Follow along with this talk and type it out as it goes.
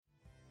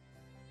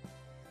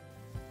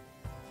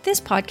This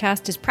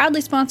podcast is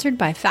proudly sponsored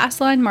by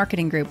Fastline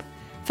Marketing Group.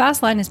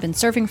 Fastline has been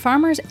serving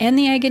farmers and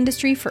the ag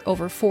industry for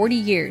over 40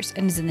 years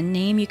and is in the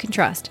name you can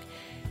trust.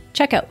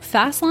 Check out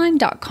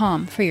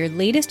fastline.com for your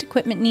latest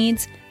equipment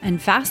needs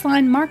and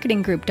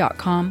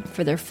fastlinemarketinggroup.com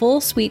for their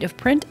full suite of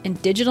print and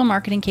digital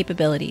marketing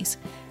capabilities.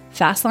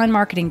 Fastline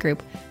Marketing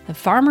Group, the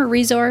farmer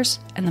resource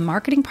and the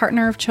marketing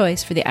partner of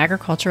choice for the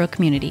agricultural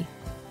community.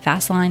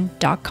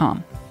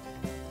 Fastline.com.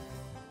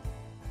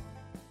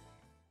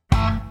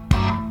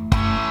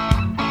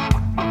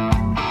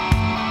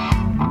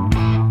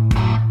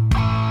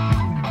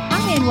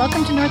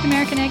 Welcome to North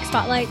American Ag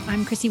Spotlight.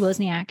 I'm Chrissy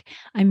Wozniak.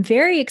 I'm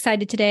very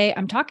excited today.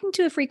 I'm talking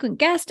to a frequent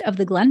guest of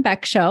the Glenn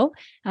Beck Show.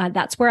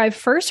 That's where I've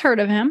first heard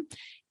of him.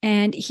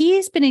 And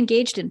he's been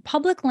engaged in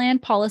public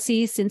land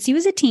policy since he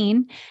was a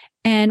teen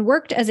and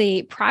worked as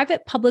a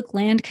private public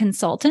land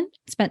consultant,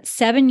 spent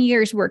 7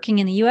 years working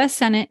in the U.S.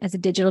 Senate as a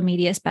digital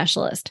media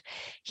specialist.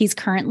 He's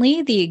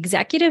currently the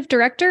executive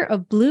director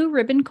of Blue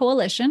Ribbon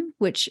Coalition,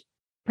 which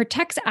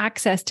protects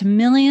access to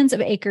millions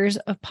of acres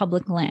of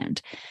public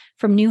land.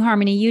 From New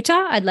Harmony,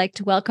 Utah, I'd like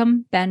to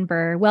welcome Ben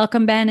Burr.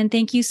 Welcome, Ben, and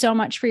thank you so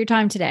much for your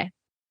time today.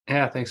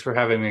 Yeah, thanks for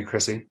having me,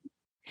 Chrissy.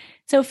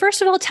 So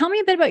first of all, tell me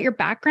a bit about your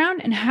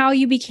background and how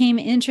you became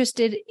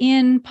interested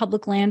in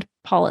public land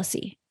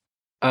policy.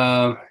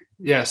 So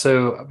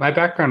my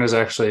background is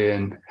actually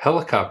in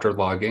helicopter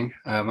logging.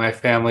 My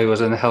family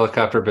was in the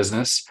helicopter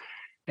business,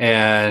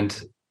 and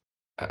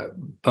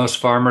most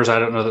farmers, I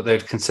don't know that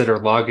they'd consider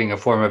logging a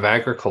form of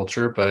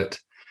agriculture, but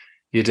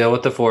you deal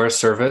with the Forest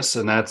Service,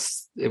 and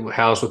that's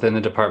housed within the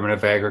Department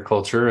of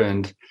Agriculture.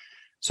 And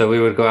so we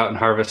would go out and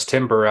harvest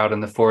timber out in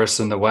the forests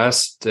in the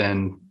West,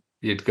 and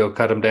you'd go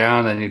cut them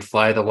down, and you'd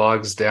fly the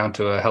logs down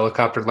to a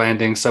helicopter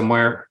landing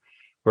somewhere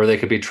where they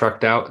could be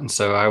trucked out. And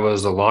so I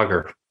was a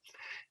logger.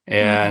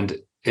 And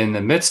in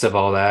the midst of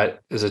all that,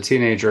 as a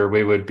teenager,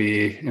 we would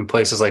be in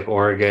places like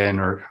Oregon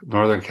or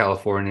Northern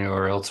California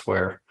or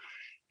elsewhere.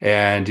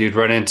 And you'd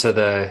run into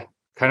the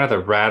kind of the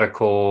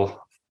radical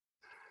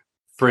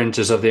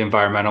fringes of the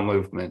environmental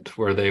movement,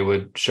 where they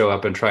would show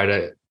up and try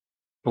to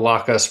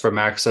block us from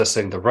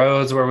accessing the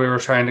roads where we were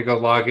trying to go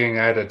logging.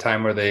 I had a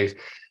time where they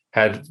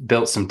had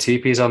built some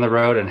teepees on the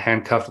road and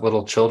handcuffed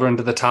little children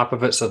to the top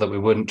of it so that we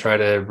wouldn't try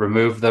to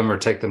remove them or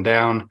take them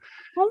down.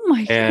 Oh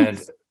my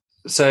goodness.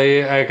 And so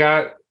I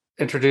got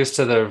introduced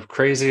to the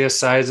craziest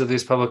sides of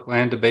these public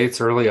land debates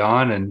early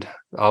on, and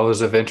always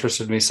have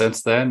interested me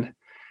since then.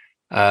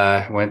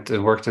 Went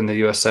and worked in the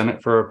U.S.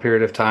 Senate for a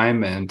period of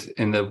time. And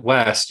in the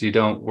West, you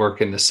don't work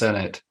in the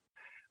Senate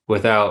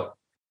without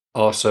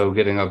also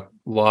getting a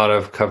lot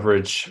of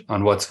coverage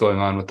on what's going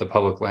on with the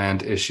public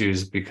land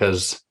issues,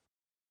 because,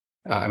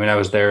 I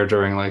was there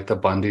during like the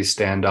Bundy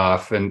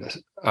standoff and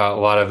a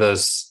lot of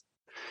those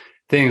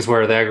things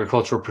where the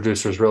agricultural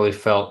producers really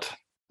felt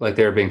like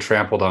they were being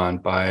trampled on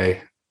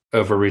by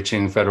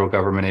overreaching federal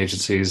government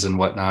agencies and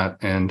whatnot.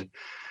 And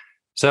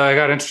so I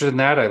got interested in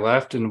that. I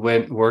left and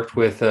worked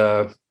with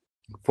a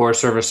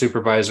Forest Service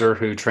supervisor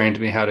who trained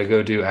me how to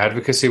go do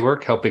advocacy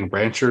work, helping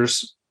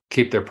ranchers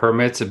keep their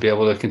permits and be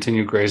able to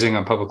continue grazing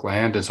on public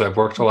land. And so I've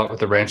worked a lot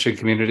with the ranching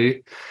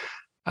community.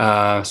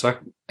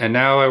 And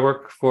now I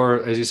work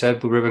for, as you said,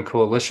 Blue Ribbon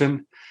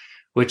Coalition,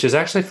 which is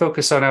actually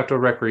focused on outdoor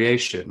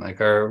recreation.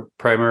 Like our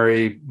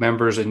primary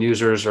members and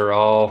users are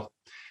all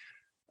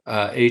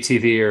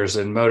ATVers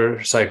and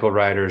motorcycle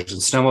riders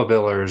and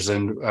snowmobilers,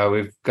 and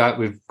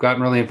we've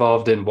gotten really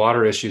involved in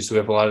water issues. So we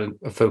have a lot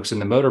of folks in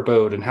the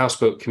motorboat and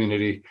houseboat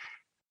community.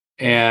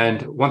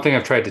 And one thing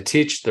I've tried to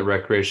teach the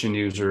recreation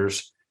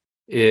users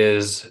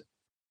is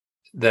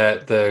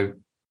that the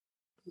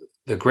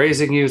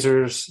grazing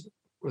users,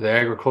 or the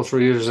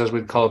agricultural users, as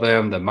we'd call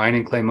them, the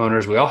mining claim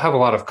owners, we all have a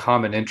lot of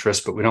common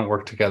interests, but we don't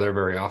work together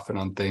very often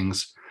on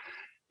things.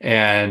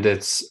 And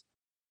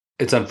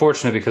it's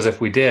unfortunate, because if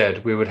we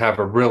did, we would have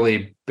a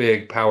really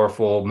big,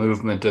 powerful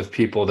movement of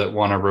people that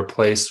want to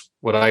replace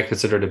what I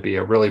consider to be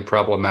a really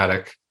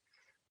problematic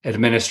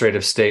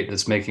administrative state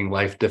that's making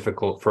life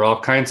difficult for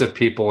all kinds of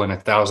people in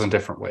 1,000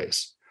 different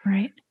ways.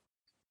 Right.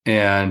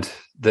 And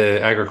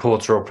the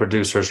agricultural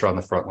producers are on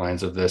the front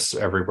lines of this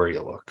everywhere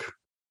you look.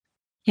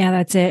 Yeah,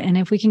 that's it. And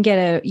if we can get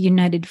a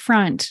united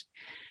front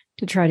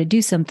to try to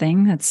do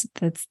something, that's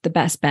the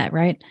best bet,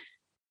 right?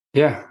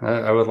 Yeah,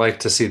 I would like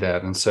to see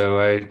that. And so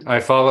I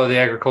follow the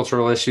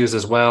agricultural issues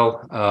as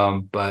well,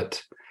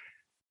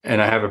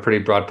 and I have a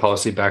pretty broad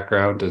policy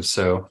background, and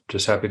so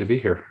just happy to be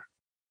here.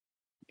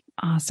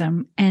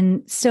 Awesome.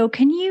 And so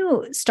can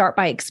you start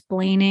by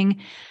explaining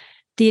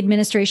the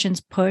administration's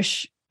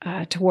push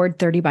toward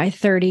 30 by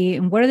 30,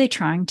 and what are they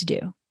trying to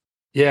do?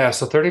 Yeah,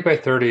 so 30 by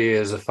 30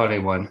 is a funny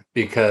one,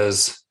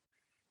 because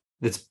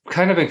it's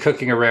kind of been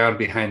cooking around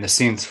behind the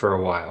scenes for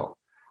a while.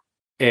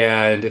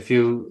 And if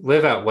you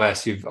live out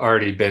West, you've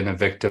already been a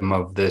victim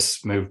of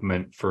this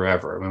movement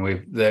forever.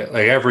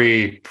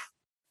 Every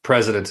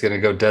president's going to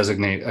go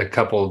designate a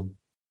couple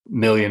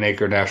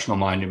million-acre national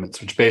monuments,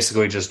 which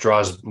basically just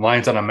draws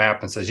lines on a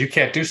map and says, you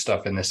can't do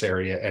stuff in this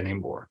area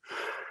anymore.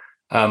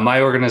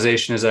 My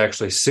organization is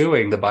actually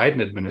suing the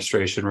Biden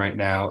administration right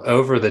now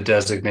over the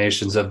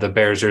designations of the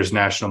Bears Ears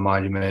National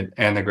Monument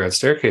and the Grand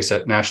Staircase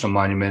at National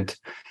Monument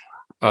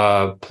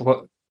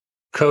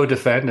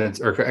co-defendants,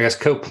 or I guess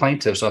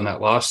co-plaintiffs on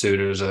that lawsuit.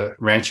 There's a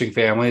ranching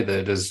family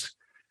that is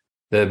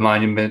the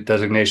monument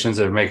designations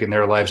that are making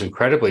their lives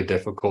incredibly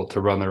difficult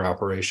to run their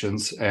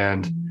operations.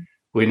 And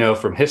we know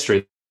from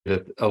history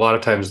that a lot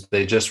of times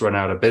they just run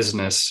out of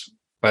business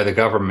by the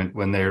government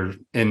when they're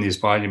in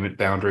these monument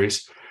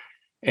boundaries.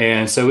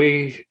 And so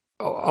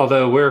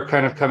although we're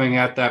kind of coming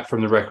at that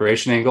from the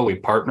recreation angle, we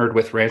partnered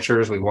with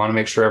ranchers. We want to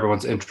make sure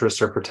everyone's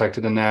interests are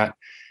protected in that.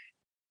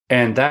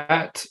 And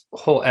that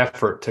whole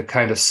effort to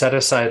kind of set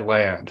aside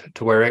land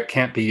to where it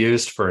can't be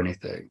used for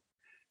anything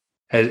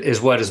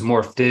is what has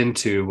morphed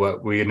into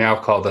what we now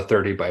call the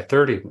 30 by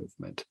 30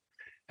 movement.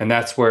 And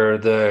that's where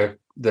the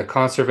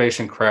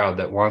conservation crowd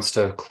that wants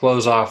to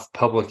close off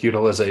public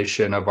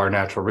utilization of our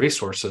natural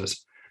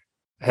resources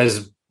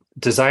has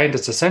designed,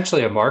 it's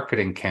essentially a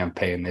marketing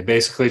campaign. They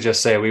basically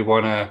just say, we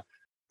want to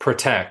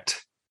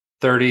protect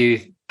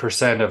 30%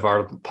 of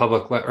our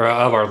public or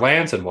of our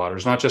lands and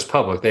waters, not just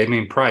public, they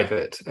mean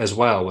private as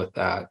well with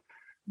that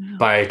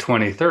by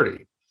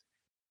 2030.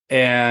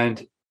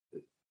 And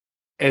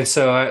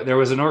so there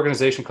was an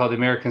organization called the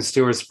American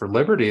Stewards for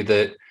Liberty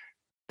that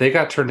they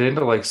got turned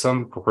into like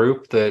some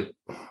group that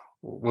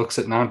looks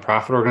at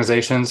nonprofit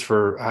organizations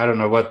for, I don't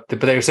know what,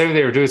 but they were saying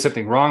they were doing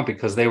something wrong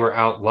because they were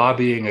out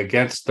lobbying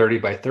against 30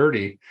 by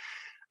 30.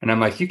 And I'm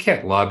like, you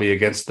can't lobby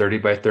against 30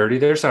 by 30.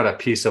 There's not a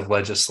piece of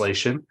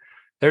legislation.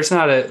 There's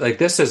not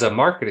this is a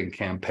marketing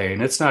campaign.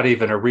 It's not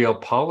even a real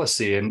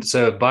policy. And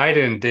so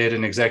Biden did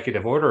an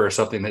executive order or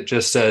something that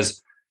just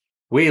says,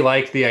 we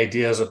like the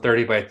ideas of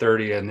 30 by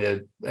 30, and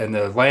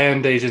the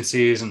land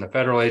agencies and the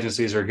federal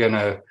agencies are going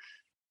to,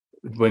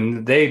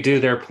 when they do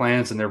their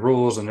plans and their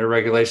rules and their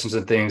regulations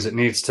and things, it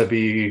needs to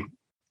be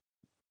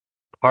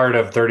part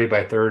of 30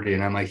 by 30.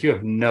 And I'm like, you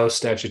have no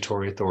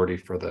statutory authority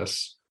for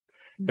this.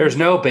 There's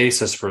no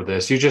basis for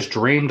this. You just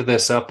dreamed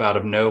this up out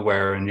of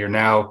nowhere, and you're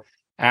now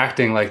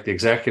acting like the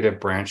executive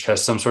branch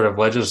has some sort of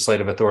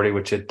legislative authority,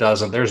 which it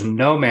doesn't. There's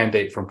no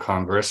mandate from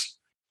Congress,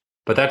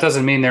 but that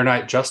doesn't mean they're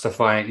not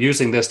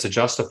using this to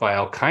justify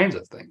all kinds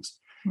of things.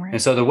 Right.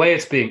 And so the way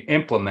it's being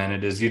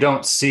implemented is you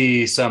don't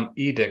see some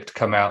edict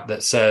come out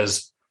that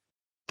says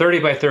 30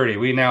 by 30,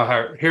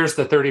 here's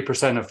the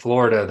 30% of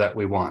Florida that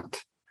we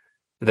want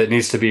that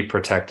needs to be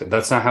protected.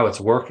 That's not how it's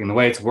working. The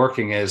way it's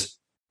working is,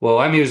 well,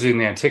 I'm using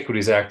the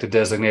Antiquities Act to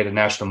designate a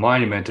national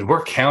monument, and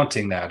we're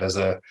counting that as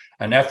an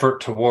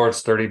effort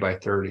towards 30 by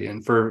 30.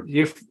 And for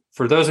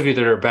those of you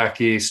that are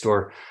back east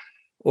or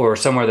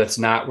somewhere that's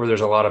not where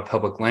there's a lot of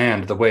public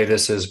land, the way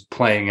this is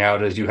playing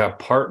out is you have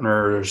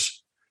partners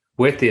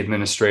with the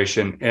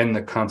administration and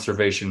the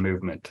conservation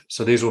movement.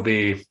 So these will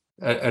be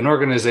an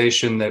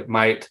organization that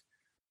might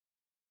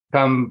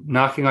come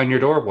knocking on your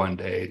door one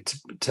day,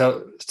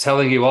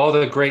 telling you all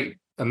the great,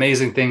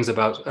 amazing things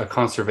about a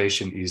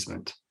conservation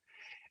easement.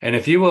 And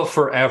if you will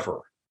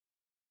forever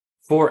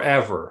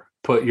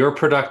put your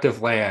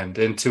productive land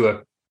into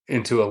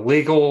a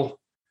legal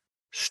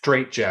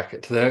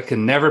straitjacket that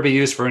can never be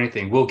used for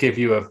anything, we'll give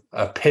you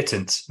a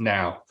pittance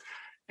now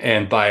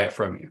and buy it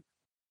from you.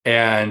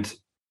 And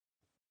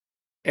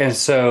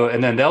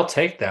then they'll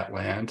take that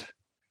land,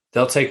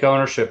 they'll take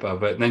ownership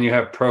of it. And then you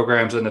have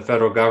programs in the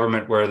federal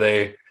government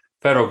where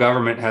federal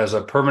government has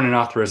a permanent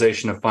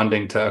authorization of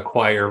funding to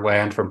acquire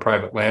land from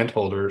private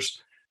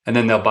landholders. And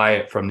then they'll buy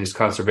it from these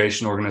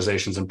conservation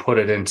organizations and put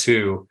it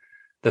into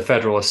the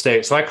federal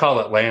estate. So I call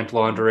it land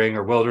laundering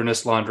or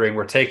wilderness laundering.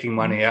 We're taking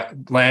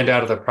land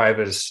out of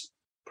the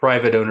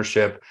private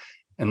ownership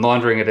and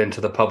laundering it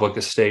into the public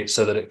estate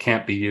so that it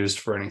can't be used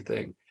for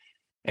anything.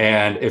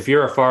 And if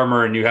you're a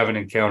farmer and you haven't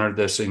encountered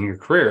this in your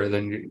career,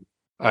 then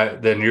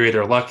you're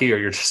either lucky or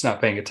you're just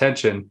not paying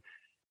attention.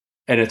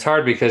 And it's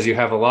hard because you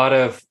have a lot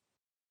of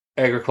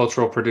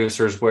agricultural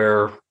producers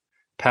where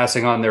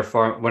passing on their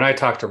farm. When I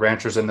talk to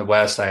ranchers in the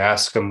West, I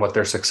ask them what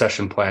their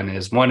succession plan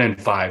is. 1 in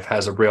 5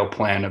 has a real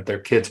plan of their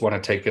kids want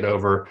to take it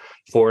over.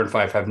 4 and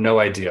 5 have no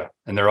idea,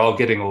 and they're all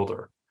getting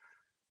older.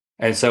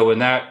 And so when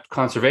that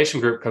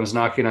conservation group comes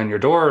knocking on your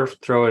door,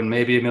 throwing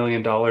maybe $1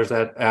 million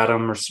at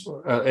them,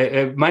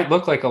 it might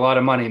look like a lot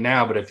of money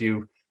now, but if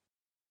you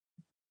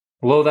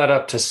blow that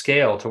up to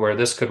scale to where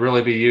this could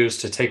really be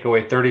used to take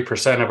away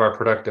 30% of our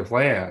productive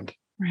land,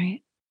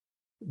 right,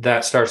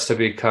 that starts to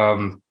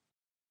become,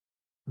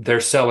 they're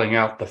selling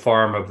out the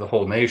farm of the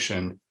whole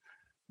nation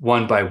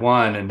one by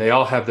one, and they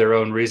all have their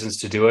own reasons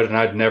to do it. And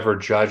I'd never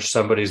judge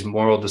somebody's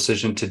moral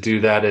decision to do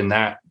that in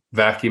that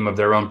vacuum of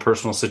their own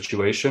personal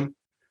situation.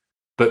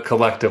 But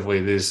collectively,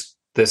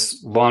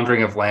 this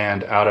laundering of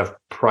land out of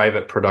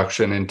private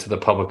production into the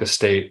public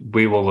estate,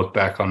 we will look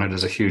back on it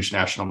as a huge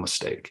national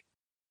mistake.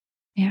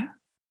 Yeah.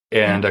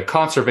 And a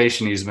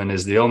conservation easement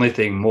is the only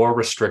thing more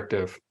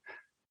restrictive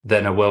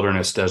than a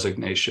wilderness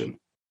designation.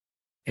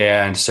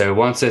 And so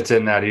once it's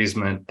in that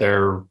easement,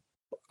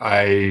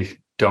 I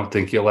don't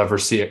think you'll ever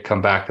see it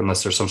come back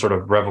unless there's some sort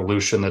of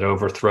revolution that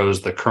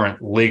overthrows the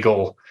current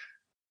legal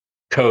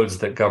codes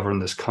that govern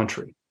this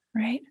country.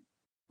 Right.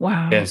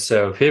 Wow. And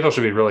so people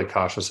should be really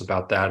cautious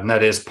about that. And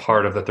that is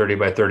part of the 30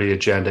 by 30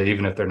 agenda,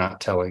 even if they're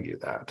not telling you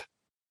that.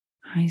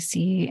 I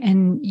see.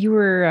 And you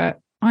were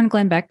on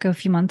Glenn Beck a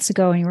few months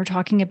ago, and you were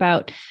talking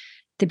about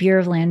the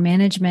Bureau of Land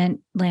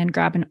Management land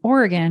grab in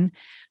Oregon.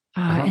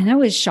 And that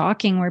was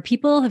shocking, where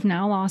people have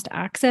now lost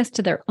access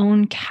to their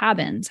own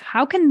cabins.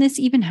 How can this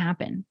even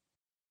happen?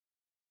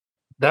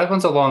 That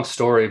one's a long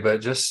story,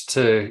 but just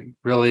to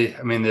really,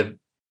 I mean,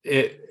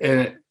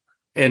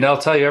 and I'll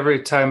tell you,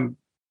 every time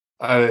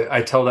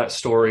I tell that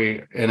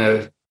story in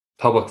a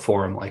public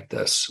forum like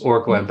this,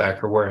 or Glenn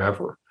Beck or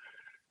wherever,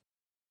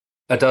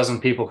 a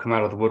dozen people come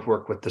out of the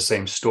woodwork with the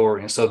same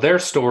story. And so their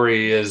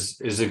story is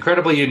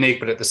incredibly unique,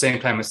 but at the same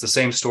time, it's the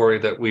same story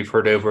that we've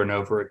heard over and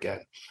over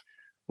again.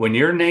 When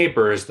your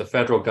neighbor is the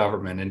federal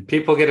government, and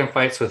people get in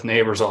fights with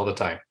neighbors all the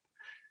time.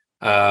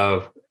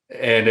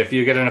 And if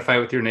you get in a fight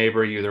with your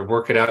neighbor, you either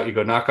work it out, you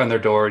go knock on their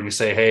door and you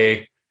say,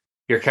 hey,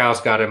 your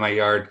cows got in my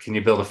yard, can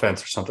you build a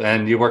fence or something?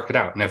 And you work it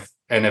out.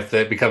 And if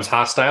it becomes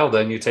hostile,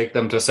 then you take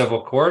them to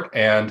civil court,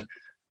 and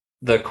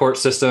the court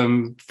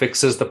system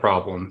fixes the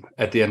problem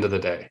at the end of the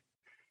day.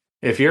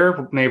 If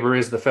your neighbor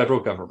is the federal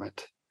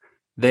government,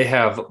 they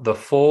have the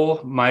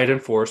full might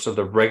and force of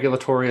the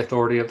regulatory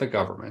authority of the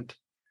government.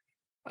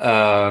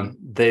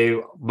 They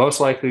most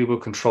likely will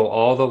control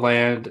all the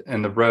land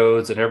and the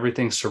roads and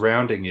everything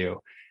surrounding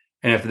you.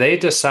 And if they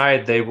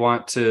decide they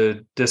want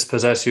to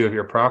dispossess you of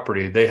your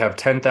property, they have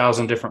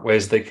 10,000 different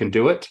ways they can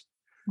do it.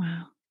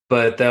 Wow.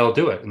 But they'll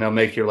do it, and they'll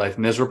make your life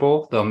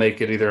miserable. They'll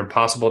make it either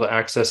impossible to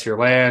access your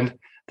land.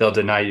 They'll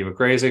deny you a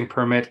grazing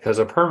permit, because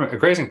a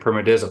grazing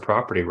permit is a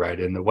property right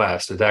in the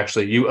West. It's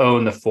actually, you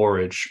own the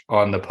forage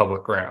on the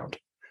public ground.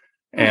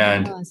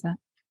 And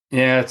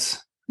yeah,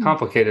 it's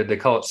complicated. They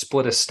call it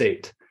split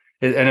estate.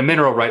 And a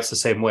mineral right's the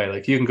same way.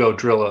 Like, you can go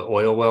drill an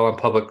oil well on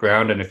public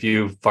ground, and if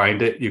you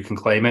find it, you can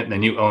claim it, and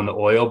then you own the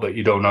oil, but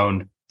you don't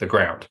own the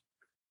ground.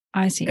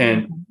 I see.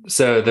 And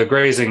so the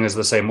grazing is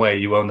the same way.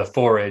 You own the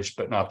forage,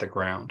 but not the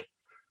ground.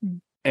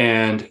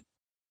 And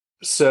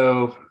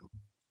so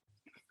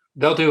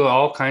they'll do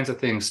all kinds of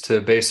things to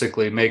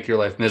basically make your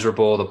life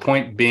miserable. The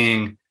point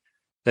being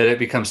that it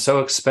becomes so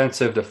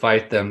expensive to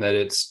fight them that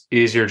it's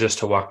easier just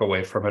to walk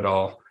away from it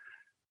all.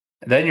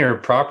 Then your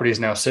property is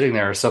now sitting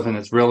there as something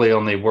that's really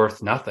only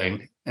worth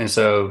nothing. And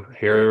so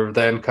here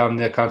then come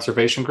the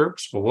conservation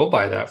groups. Well, we'll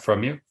buy that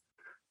from you.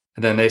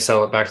 And then they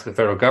sell it back to the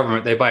federal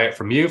government. They buy it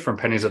from you from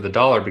pennies of the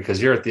dollar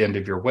because you're at the end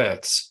of your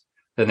wits.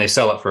 Then they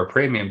sell it for a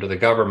premium to the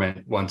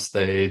government once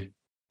they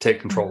take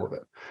control of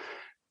it.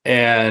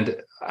 And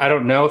I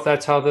don't know if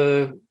that's how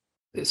the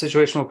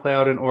situation will play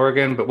out in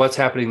Oregon, but what's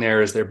happening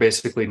there is they're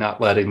basically not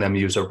letting them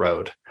use a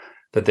road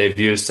that they've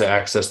used to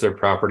access their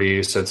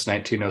property since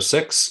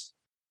 1906.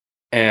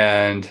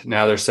 And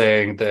now they're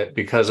saying that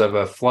because of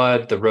a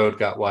flood, the road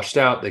got washed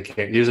out. They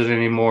can't use it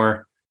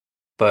anymore.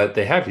 But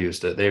they have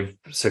used it. They've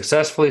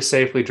successfully,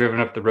 safely driven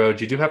up the road.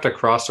 You do have to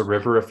cross a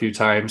river a few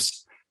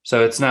times.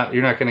 So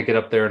you're not going to get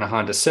up there in a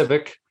Honda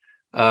Civic.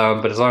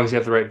 But as long as you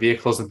have the right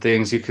vehicles and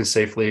things, you can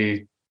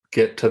safely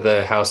get to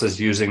the houses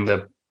using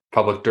the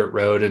public dirt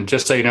road. And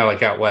just so you know,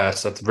 like out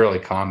west, that's really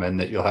common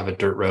that you'll have a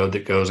dirt road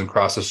that goes and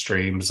crosses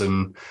streams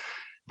and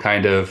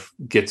kind of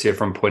gets you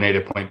from point A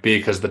to point B,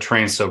 because the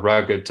terrain's so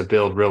rugged. To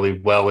build really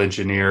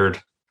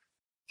well-engineered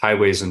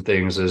highways and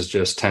things is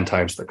just 10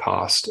 times the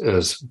cost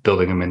as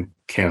building them in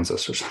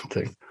Kansas or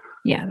something.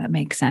 Yeah, that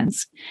makes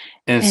sense.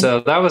 And so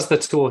that was the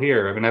tool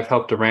here. I mean, I've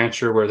helped a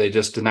rancher where they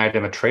just denied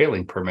him a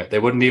trailing permit. They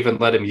wouldn't even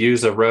let him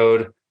use a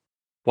road,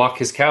 walk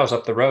his cows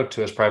up the road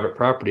to his private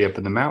property up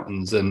in the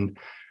mountains. And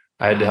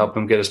I had to help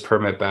him get his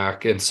permit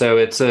back. And so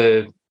it's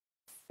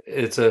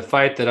a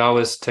fight that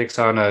always takes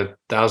on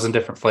 1,000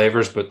 different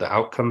flavors, but the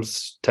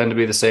outcomes tend to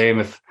be the same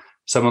if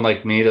someone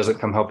like me doesn't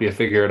come help you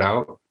figure it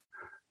out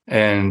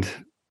and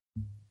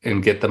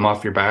get them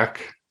off your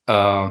back.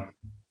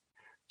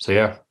 So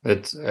yeah,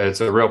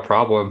 it's a real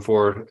problem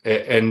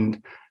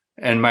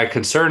and my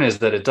concern is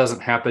that it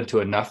doesn't happen to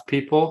enough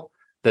people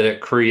that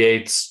it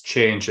creates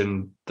change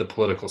in the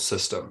political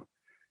system.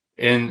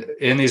 In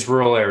these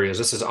rural areas,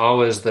 this is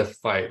always the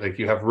fight. Like,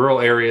 you have rural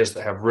areas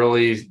that have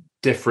really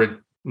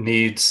different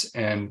needs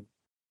and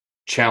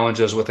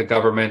challenges with the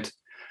government.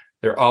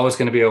 They're always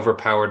going to be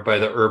overpowered by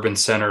the urban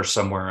center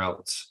somewhere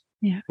else,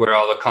 where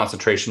all the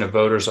concentration of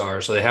voters are.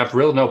 So they have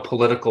no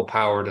political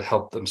power to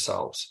help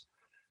themselves.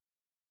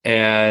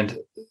 And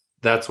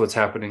that's what's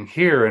happening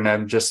here. And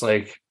I'm just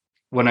like,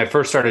 when I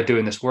first started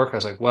doing this work, I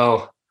was like,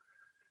 well,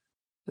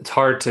 it's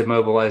hard to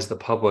mobilize the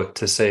public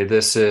to say,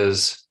 this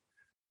is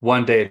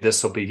one day,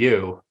 this will be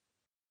you.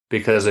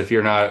 Because if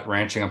you're not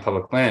ranching on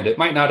public land, it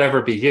might not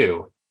ever be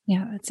you.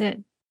 Yeah, that's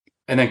it.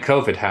 And then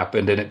COVID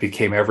happened and it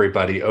became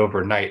everybody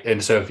overnight.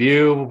 And so if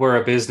you were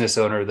a business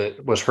owner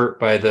that was hurt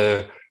by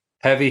the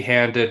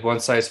heavy-handed,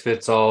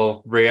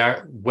 one-size-fits-all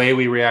way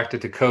we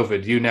reacted to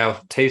COVID, you now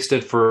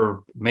tasted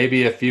for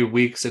maybe a few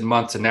weeks and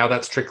months, and now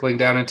that's trickling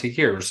down into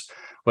years.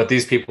 What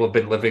these people have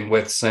been living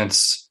with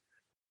since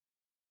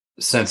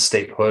since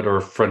statehood or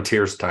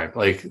frontiers time.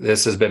 Like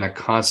this has been a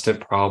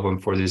constant problem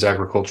for these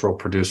agricultural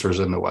producers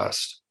in the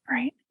West.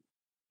 Right.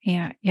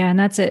 Yeah. Yeah. And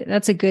that's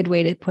a good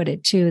way to put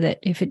it too, that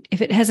if it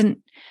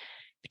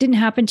didn't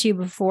happen to you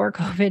before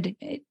COVID,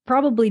 it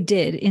probably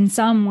did in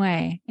some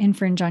way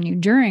infringe on you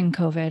during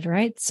COVID,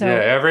 right? So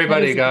yeah,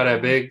 everybody got a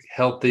big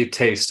healthy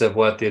taste of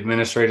what the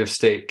administrative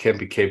state can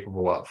be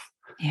capable of.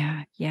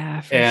 Yeah.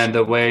 Yeah. And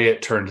the way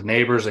it turned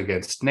neighbors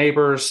against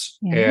neighbors.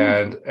 Yeah.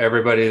 And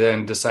everybody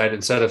then decided,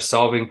 instead of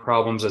solving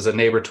problems as a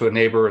neighbor to a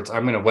neighbor,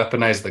 I'm going to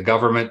weaponize the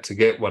government to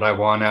get what I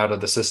want out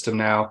of the system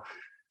now.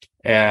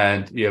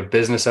 And you have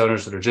business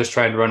owners that are just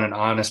trying to run an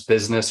honest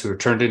business who are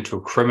turned into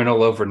a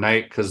criminal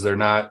overnight because they're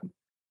not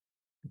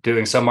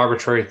doing some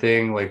arbitrary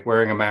thing like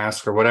wearing a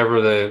mask or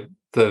whatever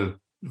the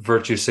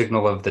virtue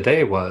signal of the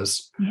day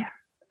was. Yeah.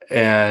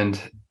 And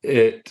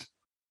there's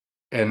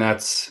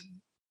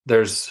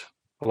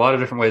a lot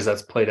of different ways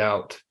that's played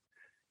out.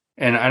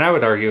 And I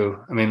would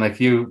argue, I mean, like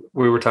we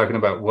were talking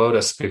about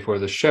WOTUS before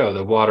the show,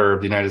 the Water of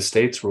the United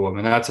States rule. I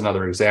mean, that's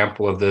another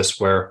example of this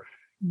where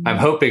I'm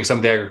hoping some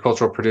of the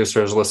agricultural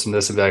producers listen to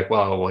this and be like,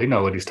 well, you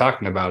know what he's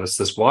talking about. It's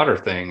this water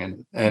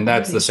thing. And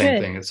that's the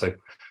same thing. It's like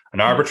an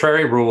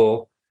arbitrary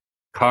rule.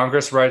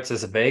 Congress writes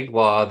this vague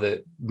law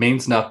that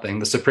means nothing.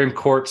 The Supreme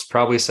Court's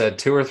probably said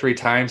 2 or 3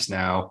 times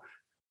now,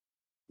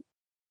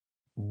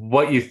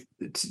 what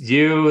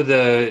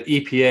the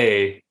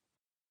EPA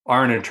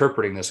aren't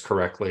interpreting this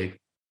correctly.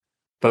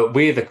 But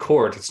we, the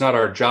court, it's not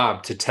our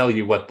job to tell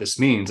you what this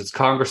means. It's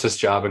Congress's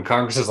job. And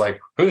Congress is like,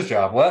 whose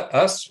job? What?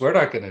 Us? We're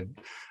not going to.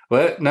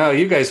 What? No,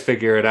 you guys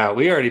figure it out.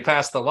 We already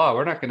passed the law.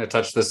 We're not going to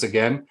touch this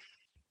again.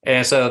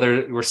 And so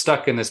we're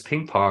stuck in this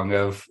ping pong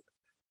of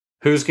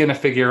who's going to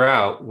figure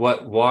out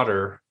what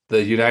water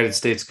the United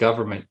States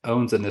government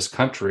owns in this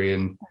country.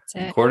 And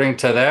according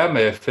to them,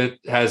 if it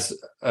has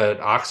an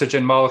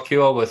oxygen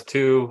molecule with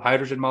 2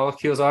 hydrogen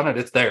molecules on it,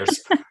 it's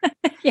theirs.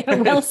 Yeah,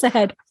 well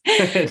said.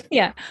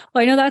 Yeah.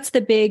 Well, I know that's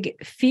the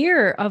big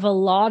fear of a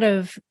lot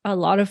of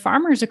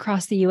farmers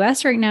across the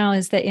US right now,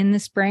 is that in the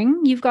spring,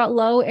 you've got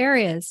low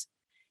areas.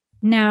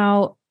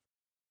 Now,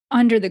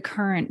 under the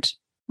current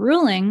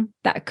ruling,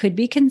 that could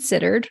be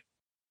considered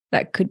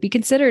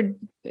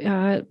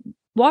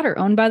water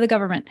owned by the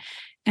government.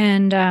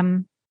 And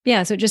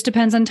so it just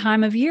depends on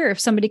time of year if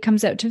somebody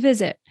comes out to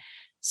visit.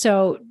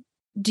 So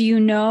do you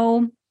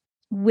know,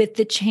 with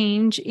the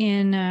change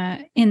in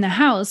the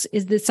House,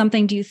 is this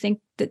something, do you think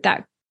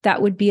that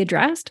would be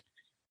addressed?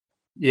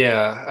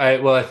 Yeah,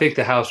 I think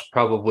the House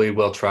probably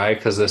will try,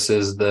 because this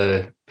is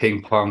the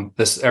ping pong.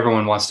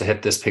 Everyone wants to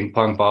hit this ping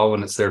pong ball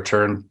when it's their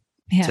turn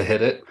to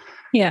hit it.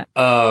 Yeah.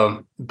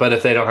 But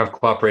if they don't have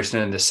cooperation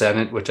in the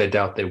Senate, which I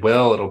doubt they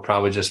will, it'll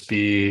probably just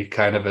be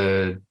kind of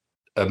a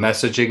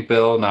messaging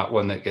bill, not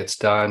one that gets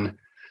done.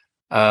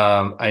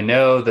 I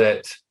know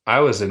that I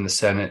was in the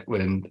Senate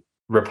when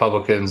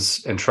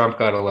Republicans and Trump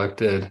got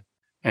elected,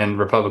 and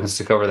Republicans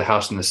took over the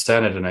House and the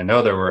Senate. And I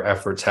know there were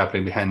efforts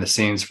happening behind the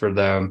scenes for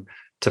them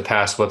to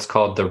pass what's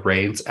called the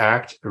REINS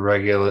Act,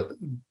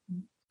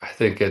 I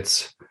think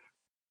it's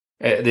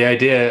the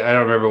idea. I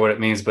don't remember what it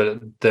means, but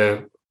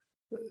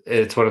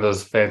it's one of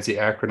those fancy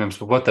acronyms.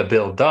 But what the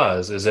bill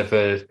does is if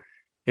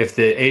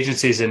the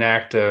agencies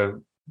enact a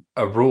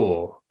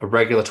rule, a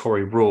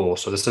regulatory rule,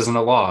 so this isn't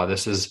a law,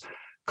 this is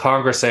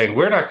Congress saying,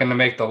 we're not going to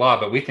make the law,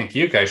 but we think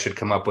you guys should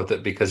come up with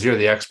it because you're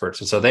the experts.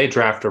 And so they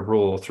draft a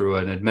rule through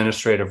an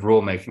administrative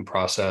rulemaking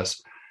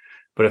process.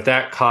 But if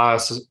that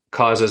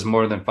causes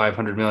more than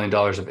 $500 million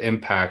of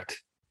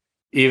impact,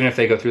 even if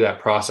they go through that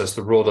process,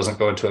 the rule doesn't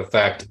go into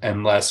effect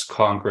unless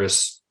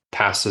Congress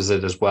passes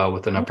it as well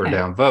with an up or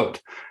down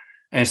vote.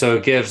 And so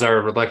it gives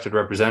our elected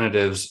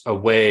representatives a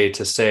way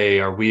to say,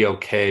 are we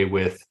okay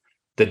with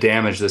the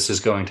damage this is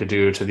going to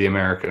do to the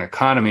American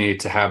economy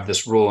to have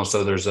this rule? And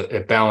so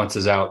it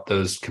balances out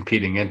those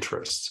competing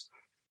interests.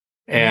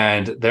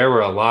 And there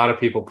were a lot of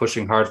people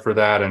pushing hard for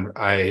that. And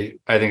I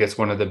think it's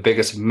one of the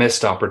biggest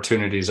missed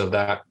opportunities of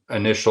that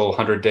initial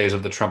 100 days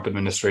of the Trump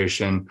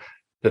administration,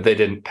 that they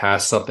didn't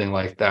pass something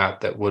like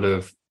that would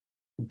have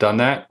done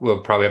that.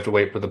 We'll probably have to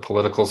wait for the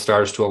political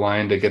stars to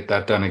align to get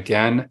that done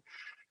again.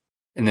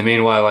 In the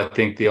meanwhile, I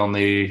think the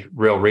only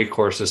real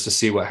recourse is to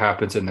see what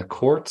happens in the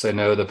courts. I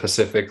know the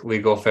Pacific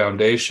Legal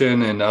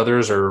Foundation and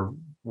others are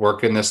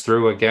working this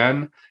through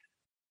again.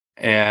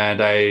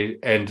 And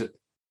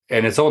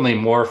it's only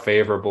more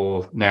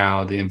favorable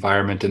now, the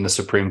environment in the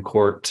Supreme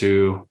Court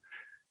to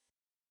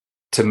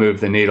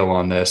move the needle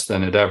on this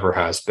than it ever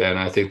has been.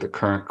 I think the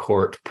current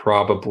court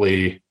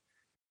probably,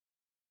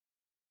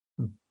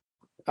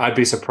 I'd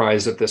be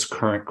surprised if this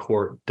current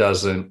court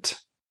doesn't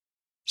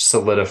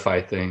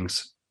solidify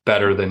things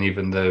better than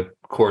even the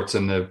courts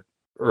in the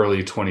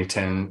early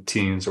 2010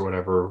 teens or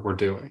whatever were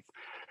doing.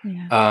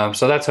 Yeah.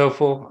 So that's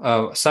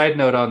hopeful. Side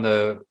note on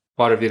the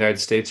Water of the United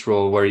States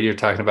rule, where you're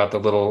talking about the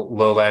little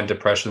lowland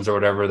depressions or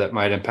whatever that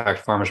might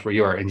impact farmers where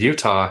you are. In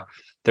Utah,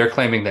 they're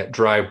claiming that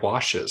dry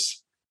washes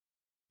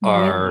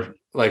are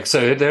like,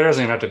 so there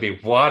doesn't even have to be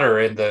water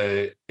in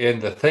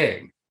the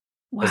thing.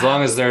 Wow. As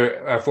long as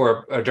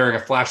during a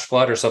flash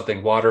flood or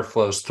something, water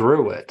flows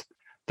through it,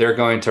 they're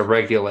going to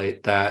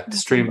regulate that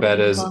stream bed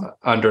is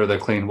under the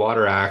Clean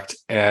Water Act.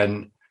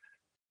 And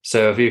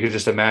so if you could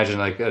just imagine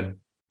like a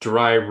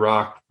dry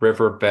rock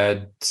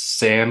riverbed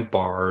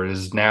sandbar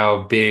is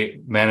now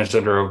being managed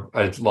under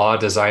a law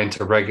designed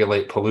to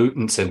regulate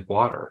pollutants in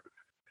water.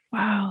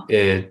 Wow.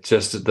 It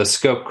just, the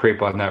scope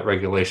creep on that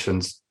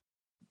regulation's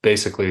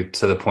basically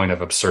to the point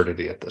of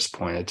absurdity at this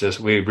point. It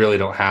just, we really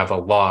don't have a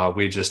law.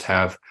 We just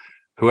have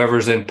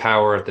whoever's in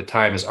power at the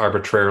time is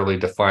arbitrarily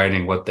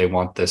defining what they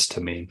want this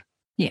to mean.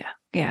 Yeah.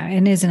 Yeah.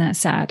 And isn't it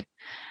sad?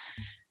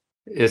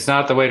 It's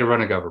not the way to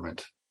run a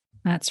government.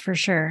 That's for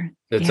sure.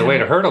 It's a way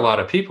to hurt a lot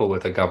of people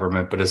with a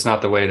government, but it's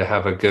not the way to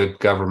have a good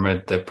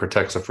government that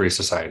protects a free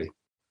society.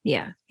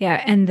 Yeah.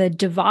 Yeah. And the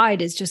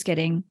divide is just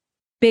getting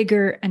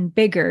bigger and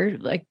bigger,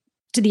 like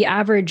to the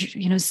average,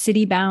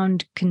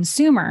 city-bound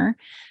consumer.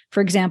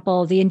 For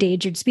example, the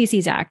Endangered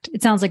Species Act.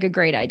 It sounds like a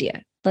great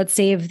idea. Let's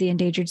save the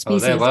endangered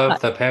species. Oh, they love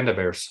the panda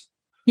bears.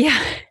 Yeah.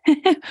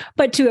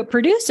 But to a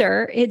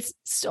producer, it's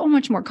so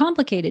much more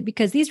complicated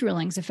because these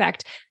rulings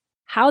affect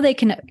how they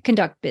can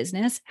conduct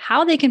business,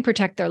 how they can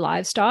protect their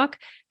livestock,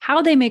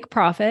 how they make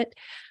profit,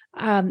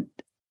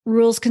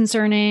 rules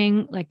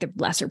concerning like the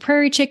lesser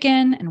prairie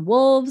chicken and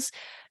wolves.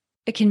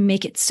 It can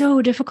make it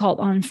so difficult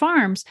on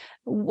farms.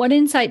 What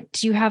insight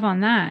do you have on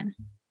that?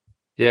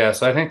 Yeah,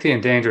 so I think the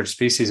Endangered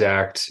Species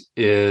Act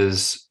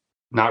is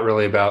not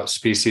really about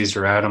species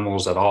or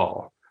animals at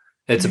all.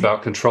 It's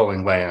about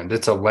controlling land.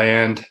 It's a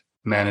land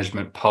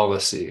management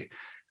policy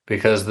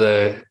because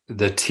the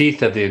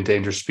teeth of the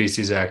Endangered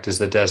Species Act is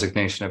the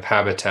designation of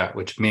habitat,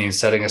 which means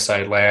setting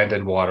aside land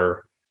and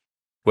water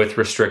with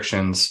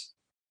restrictions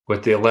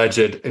with the alleged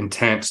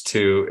intent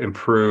to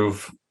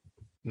improve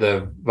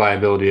the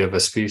viability of a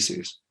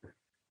species.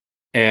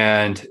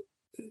 And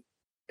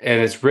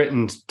it's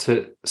written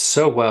to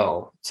so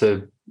well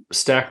to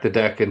stack the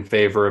deck in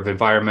favor of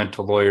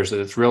environmental lawyers that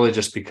it's really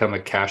just become a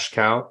cash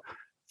cow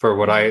for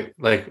what I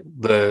like.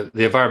 The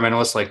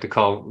environmentalists like to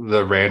call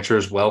the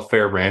ranchers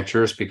welfare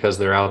ranchers because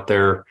they're out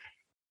there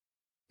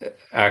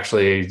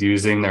actually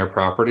using their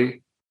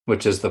property,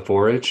 which is the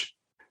forage.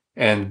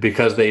 And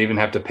because they even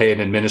have to pay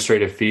an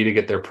administrative fee to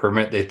get their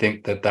permit, they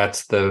think that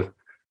that's the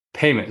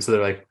payment. So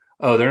they're like,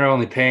 oh, they're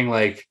only paying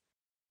like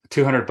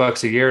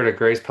 $200 a year to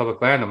graze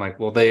public land. I'm like,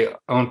 well, they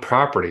own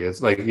property.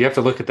 It's like, you have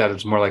to look at that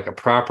as more like a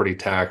property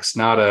tax,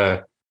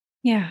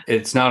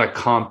 it's not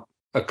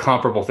a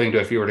comparable thing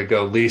to if you were to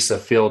go lease a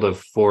field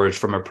of forage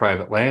from a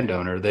private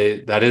landowner.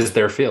 That is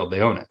their field. They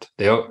own it.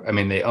 They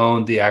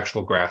own the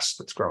actual grass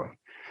that's growing.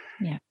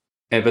 Yeah.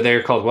 But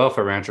they're called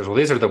welfare ranchers. Well,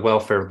 these are the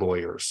welfare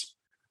lawyers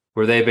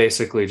where they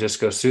basically just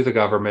go sue the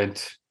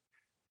government.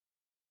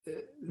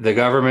 The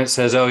government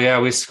says, oh yeah,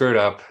 we screwed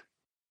up.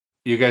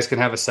 You guys can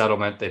have a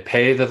settlement. They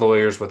pay the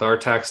lawyers with our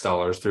tax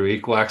dollars through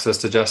Equal Access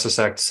to Justice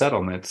Act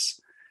settlements,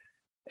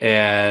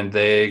 and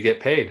they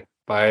get paid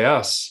by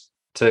us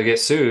to get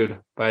sued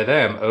by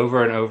them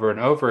over and over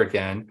and over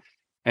again.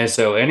 And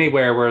so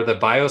anywhere where the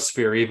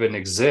biosphere even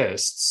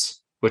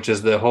exists, which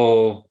is the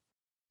whole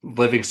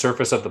living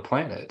surface of the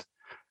planet,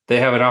 they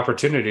have an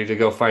opportunity to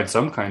go find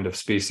some kind of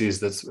species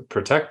that's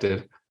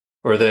protected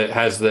or that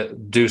has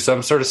do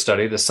some sort of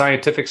study. The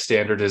scientific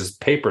standard is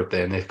paper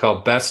thin. They call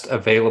best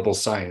available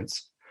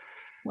science.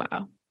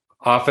 Wow.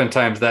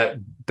 Oftentimes that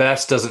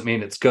best doesn't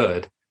mean it's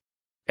good.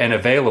 And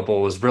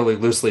available is really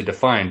loosely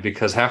defined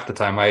because half the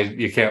time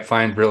you can't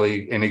find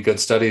really any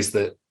good studies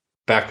that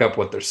back up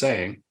what they're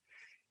saying.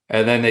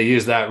 And then they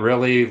use that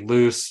really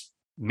loose,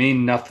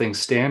 mean nothing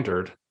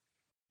standard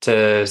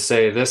to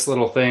say this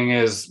little thing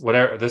is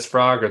whatever, this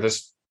frog or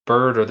this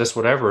bird or this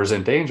whatever is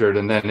endangered.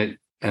 And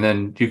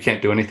then you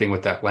can't do anything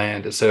with that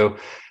land. So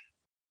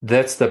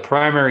that's the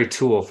primary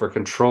tool for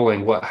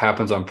controlling what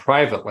happens on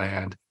private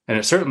land. And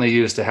it's certainly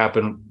used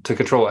to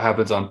control what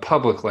happens on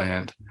public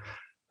land.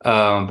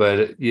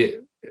 But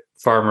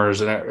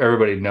farmers and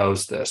everybody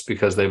knows this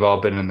because they've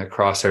all been in the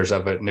crosshairs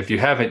of it. And if you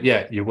haven't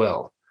yet, you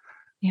will.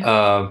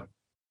 Yeah.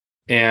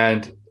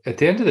 And at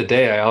the end of the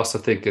day, I also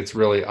think it's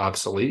really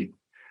obsolete.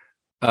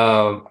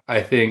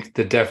 I think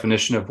the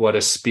definition of what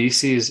a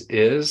species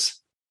is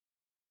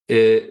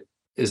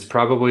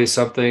probably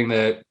something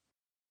that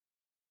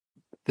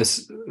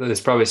this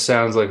probably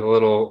sounds like a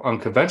little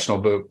unconventional,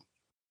 but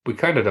we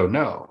kind of don't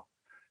know.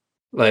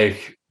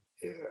 Like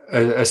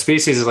a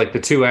species is like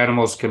the two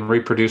animals can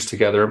reproduce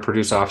together and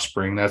produce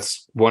offspring.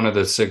 That's one of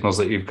the signals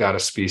that you've got a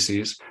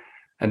species.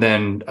 And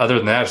then other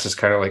than that, it's just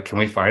kind of like, can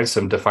we find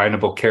some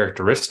definable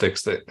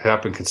characteristics that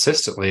happen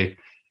consistently?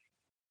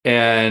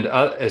 And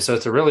so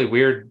it's a really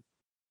weird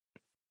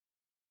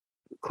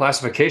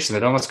classification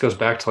that almost goes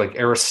back to like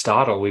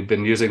Aristotle. We've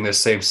been using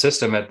this same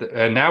system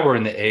and now we're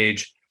in the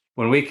age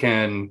when we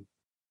can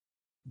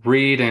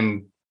read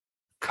and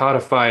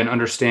codify and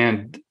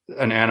understand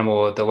an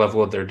animal at the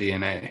level of their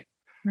DNA.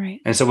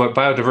 Right. And so what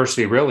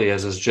biodiversity really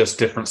is just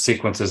different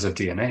sequences of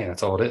DNA.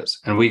 That's all it is.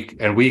 And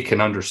we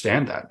can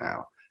understand that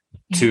now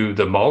to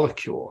the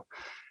molecule.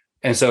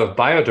 And so if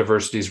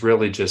biodiversity is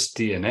really just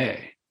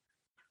DNA,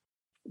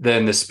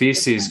 then the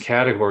species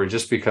category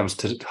just becomes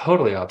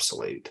totally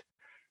obsolete.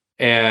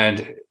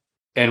 And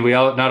And we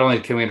all, not only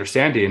can we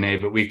understand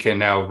DNA, but we can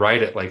now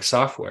write it like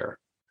software.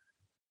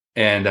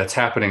 And that's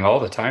happening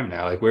all the time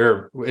now. Like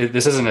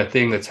this isn't a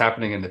thing that's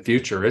happening in the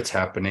future. It's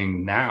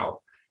happening now.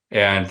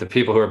 And the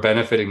people who are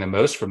benefiting the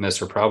most from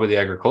this are probably the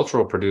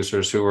agricultural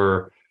producers who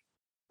are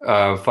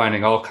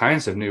finding all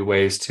kinds of new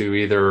ways to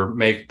either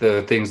make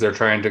the things they're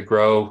trying to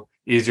grow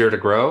easier to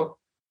grow,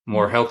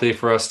 more healthy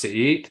for us to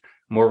eat,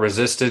 more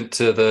resistant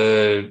to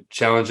the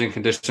challenging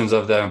conditions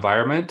of the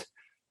environment,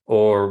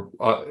 or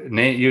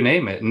you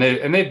name it.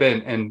 And they've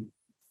been,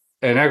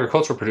 and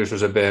agricultural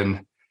producers have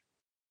been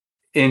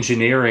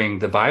engineering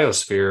the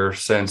biosphere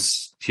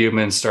since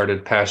humans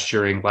started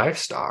pasturing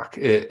livestock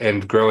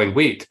and growing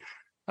wheat.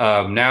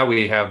 Now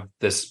we have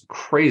this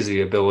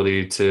crazy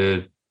ability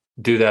to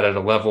do that at a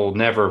level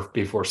never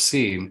before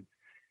seen.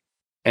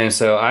 And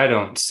so I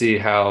don't see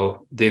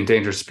how the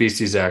Endangered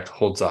Species Act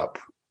holds up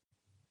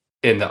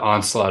in the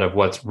onslaught of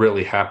what's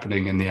really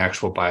happening in the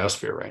actual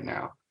biosphere right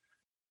now.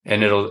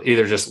 And it'll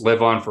either just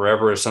live on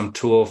forever as some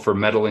tool for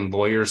meddling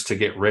lawyers to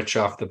get rich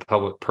off the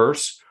public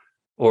purse,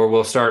 or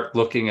we'll start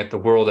looking at the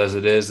world as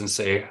it is and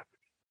say,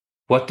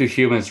 what do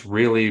humans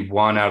really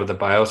want out of the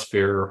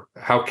biosphere?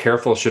 How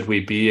careful should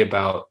we be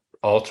about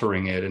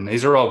altering it? And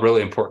these are all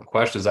really important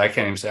questions. I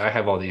can't even say I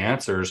have all the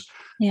answers,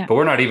 but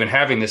we're not even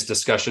having this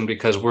discussion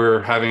because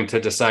we're having to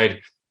decide,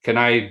 can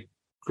I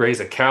graze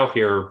a cow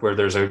here where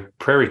there's a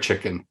prairie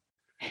chicken?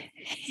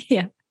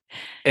 Yeah.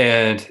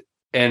 And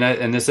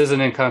this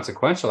isn't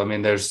inconsequential. I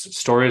mean, there's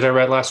stories I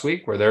read last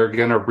week where they're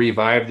going to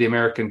revive the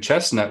American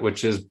chestnut,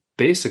 which is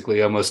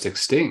basically almost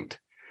extinct,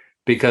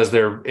 because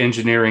they're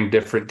engineering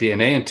different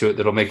DNA into it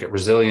that'll make it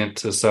resilient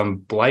to some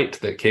blight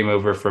that came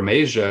over from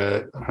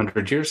Asia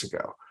 100 years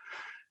ago.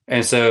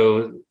 And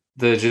so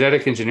the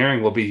genetic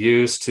engineering will be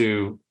used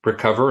to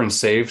recover and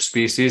save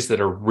species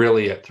that are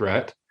really at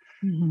threat.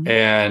 Mm-hmm.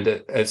 And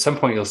at some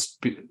point, you'll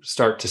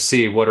start to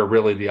see what are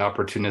really the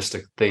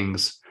opportunistic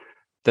things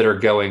that are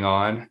going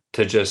on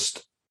to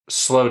just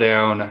slow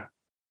down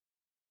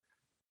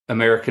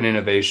American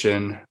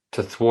innovation,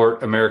 to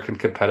thwart American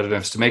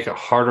competitiveness, to make it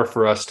harder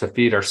for us to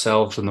feed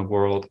ourselves in the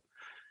world.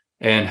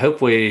 And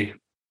hopefully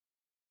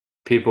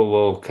people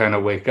will kind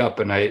of wake up.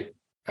 And I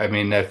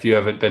mean, if you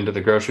haven't been to the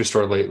grocery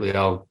store lately,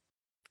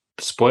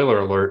 spoiler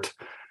alert,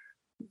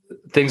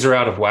 things are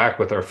out of whack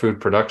with our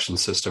food production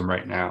system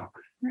right now.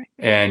 Right.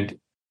 And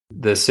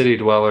the city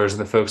dwellers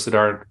and the folks that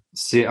aren't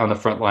on the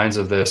front lines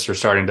of this are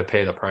starting to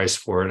pay the price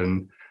for it.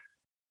 And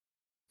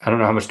I don't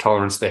know how much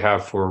tolerance they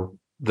have for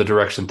the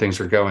direction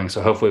things are going.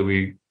 So hopefully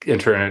we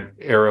enter an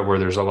era where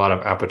there's a lot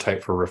of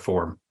appetite for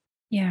reform.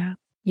 Yeah.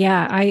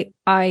 Yeah.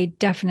 I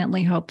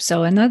definitely hope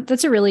so. And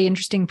that's a really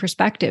interesting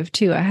perspective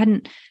too. I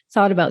hadn't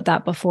thought about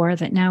that before,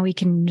 that now we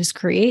can just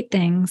create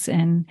things.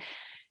 And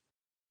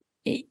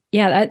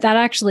that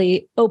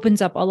actually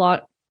opens up a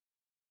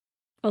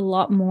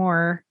lot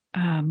more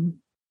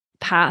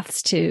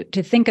paths to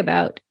think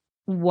about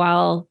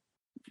while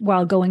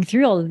going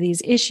through all of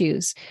these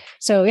issues.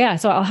 So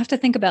I'll have to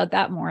think about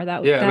that more.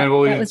 That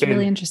was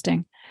really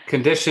interesting.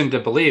 Conditioned to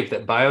believe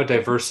that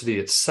biodiversity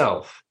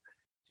itself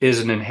is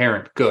an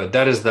inherent good.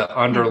 That is the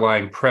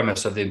underlying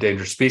premise of the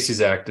Endangered Species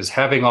Act, is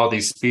having all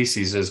these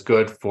species is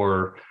good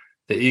for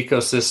the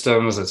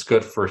ecosystems, it's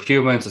good for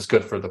humans, it's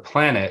good for the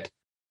planet.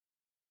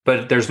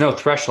 But there's no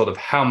threshold of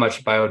how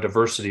much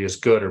biodiversity is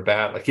good or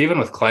bad. Like even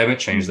with climate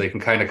change, they can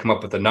kind of come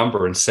up with a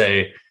number and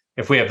say,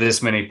 if we have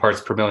this many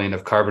parts per million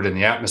of carbon in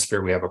the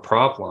atmosphere, we have a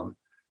problem.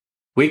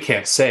 We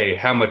can't say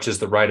how much is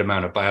the right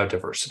amount of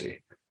biodiversity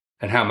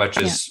and how much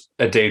is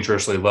a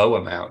dangerously low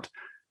amount,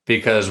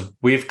 because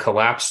we've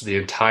collapsed the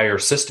entire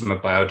system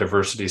of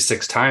biodiversity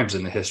 6 times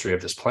in the history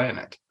of this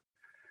planet.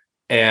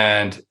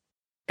 And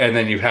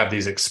then you have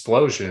these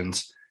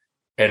explosions.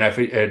 And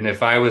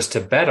if I was to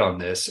bet on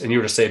this, and you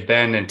were to say,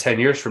 Ben, in 10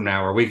 years from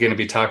now, are we going to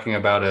be talking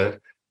about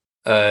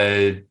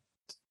a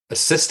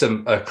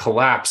system, a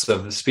collapse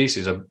of the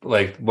species, of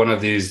like one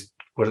of these,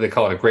 what do they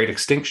call it, a great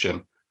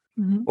extinction?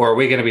 Mm-hmm. Or are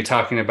we going to be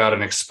talking about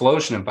an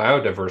explosion in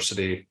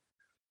biodiversity?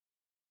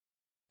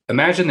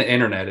 Imagine the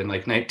internet in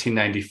like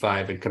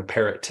 1995 and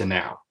compare it to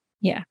now.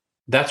 Yeah.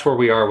 That's where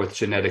we are with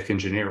genetic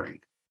engineering.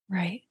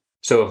 Right.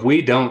 So if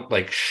we don't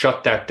like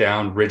shut that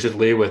down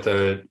rigidly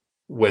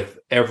with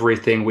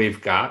everything we've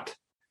got,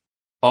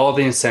 all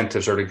the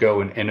incentives are to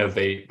go and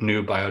innovate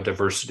new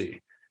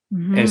biodiversity.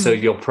 Mm-hmm. And so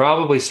you'll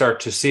probably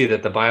start to see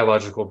that the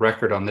biological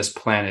record on this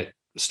planet,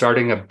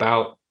 starting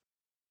about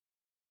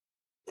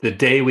the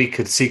day we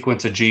could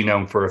sequence a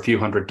genome for a few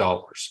 $100s,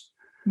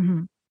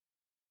 mm-hmm.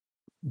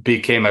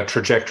 became a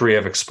trajectory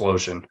of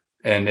explosion,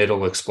 and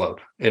it'll explode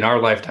in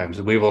our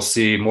lifetimes. We will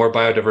see more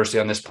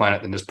biodiversity on this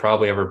planet than there's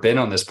probably ever been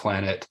on this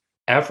planet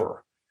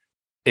ever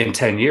in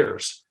 10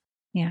 years.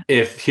 Yeah.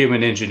 If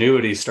human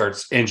ingenuity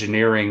starts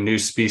engineering new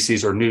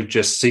species or new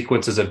just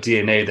sequences of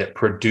DNA that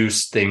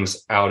produce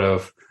things out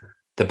of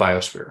the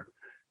biosphere.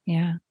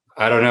 Yeah.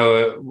 I don't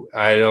know.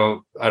 I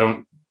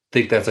don't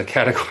think that's a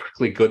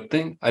categorically good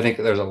thing. I think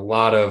there's a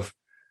lot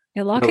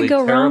really could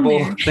go terrible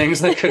wrong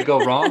things that could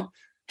go wrong.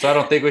 So I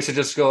don't think we should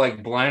just go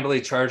like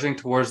blindly charging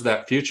towards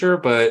that future,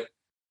 but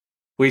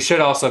we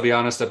should also be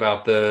honest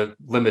about the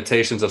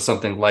limitations of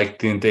something like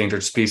the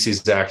Endangered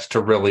Species Act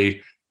to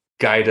really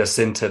guide us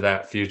into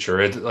that future.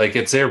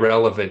 It's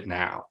irrelevant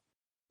now,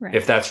 right,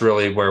 if that's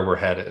really where we're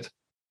headed.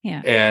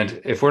 Yeah.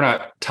 And if we're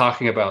not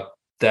talking about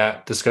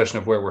that discussion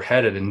of where we're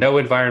headed, and no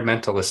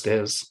environmentalist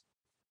is,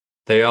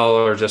 they all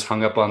are just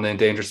hung up on the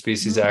Endangered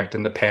Species Act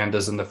and the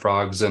pandas and the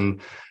frogs and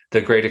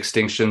the great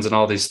extinctions and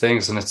all these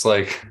things. And it's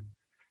like,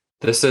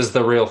 this is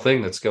the real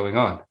thing that's going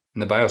on in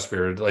the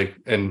biosphere.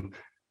 And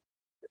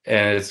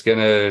it's going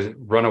to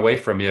run away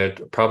from you.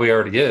 It probably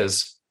already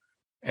is.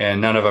 And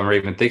none of them are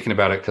even thinking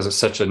about it because it's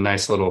such a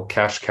nice little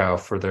cash cow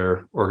for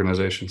their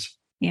organizations.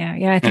 Yeah.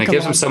 Yeah. And it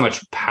gives them so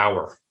much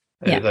power.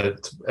 Yeah.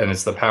 And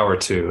it's the power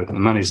too. The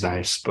money's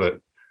nice, but.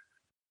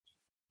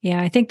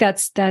 Yeah. I think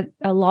that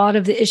a lot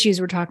of the issues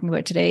we're talking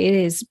about today, it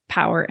is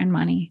power and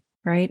money.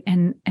 Right.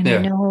 And I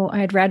know I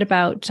had read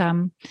about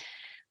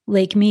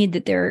Lake Mead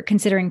that they're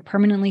considering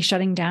permanently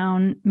shutting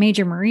down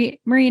major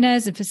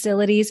marinas and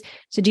facilities.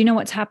 So do you know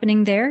what's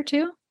happening there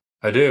too?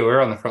 I do. We're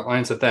on the front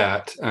lines of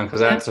that because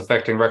that's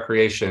affecting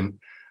recreation.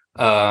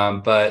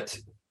 But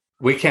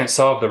we can't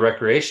solve the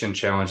recreation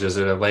challenges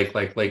at a lake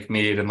like Lake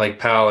Mead, and Lake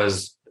Powell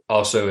is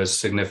also as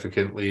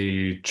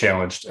significantly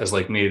challenged as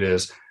Lake Mead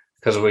is,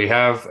 because we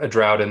have a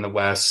drought in the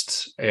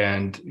West,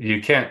 and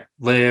you can't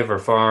live or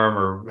farm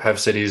or have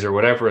cities or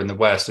whatever in the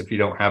West if you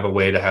don't have a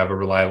way to have a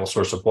reliable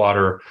source of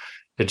water.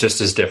 It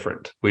just is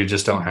different. We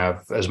just don't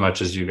have as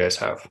much as you guys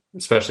have,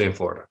 especially in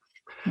Florida.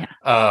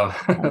 Yeah.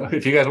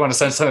 If you guys want to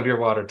send some of your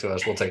water to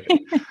us, we'll take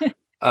it.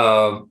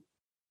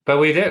 But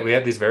we did. We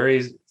had these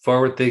very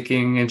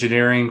forward-thinking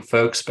engineering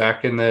folks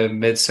back in the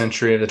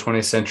mid-century of the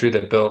 20th century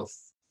that built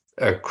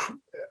a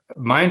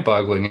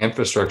mind-boggling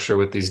infrastructure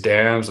with these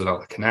dams and all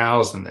the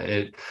canals and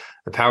the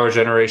power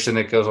generation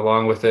that goes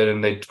along with it.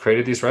 And they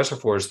created these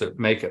reservoirs that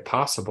make it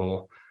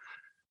possible.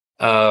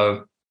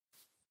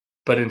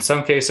 But in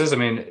some cases, I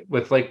mean,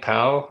 with Lake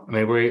Powell, I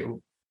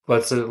mean,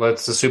 let's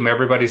assume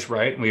everybody's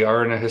right. We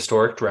are in a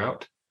historic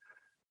drought.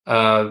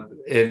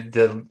 In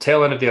the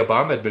tail end of the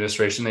Obama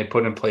administration, they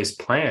put in place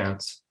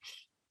plans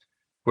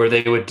where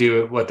they would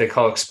do what they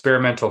call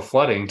experimental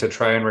flooding to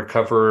try and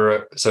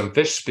recover some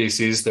fish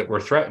species that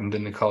were threatened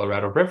in the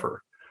Colorado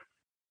River.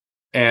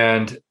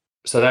 And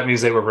so that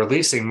means they were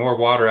releasing more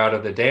water out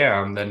of the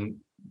dam than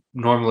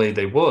normally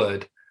they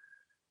would,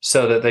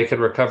 so that they could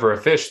recover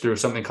a fish through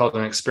something called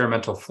an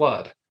experimental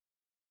flood.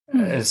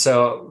 And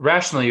so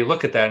rationally, you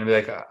look at that and be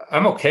like,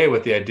 I'm okay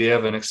with the idea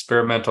of an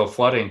experimental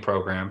flooding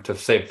program to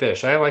save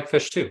fish. I like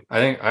fish too. I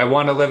think I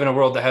want to live in a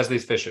world that has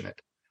these fish in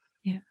it.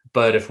 Yeah.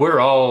 But if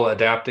we're all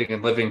adapting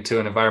and living to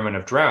an environment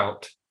of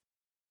drought,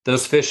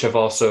 those fish have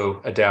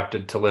also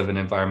adapted to live in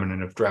an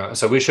environment of drought.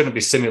 So we shouldn't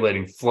be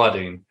simulating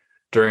flooding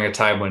during a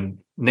time when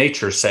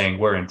nature's saying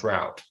we're in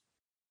drought.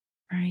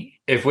 Right.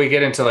 If we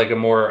get into like a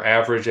more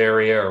average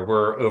area or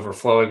we're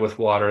overflowing with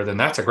water, then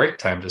that's a great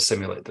time to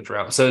simulate the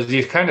drought. So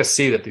you kind of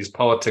see that these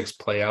politics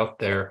play out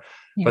there.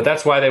 Yeah. But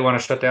that's why they want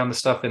to shut down the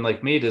stuff in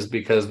Lake Mead, is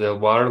because the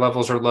water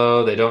levels are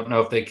low. They don't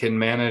know if they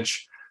can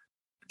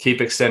keep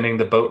extending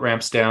the boat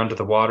ramps down to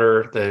the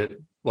water. The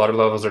water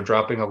levels are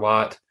dropping a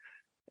lot.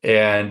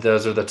 And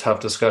those are the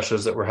tough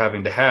discussions that we're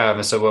having to have.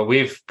 And so what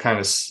we've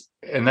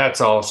and that's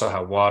also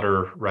how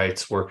water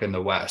rights work in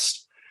the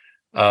West.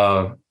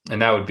 And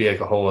that would be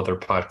like a whole other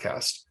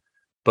podcast.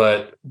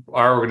 But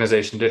our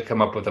organization did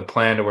come up with a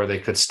plan to where they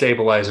could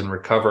stabilize and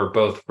recover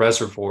both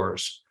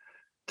reservoirs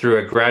through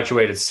a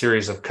graduated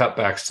series of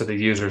cutbacks to the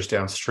users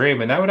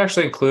downstream. And that would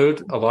actually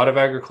include a lot of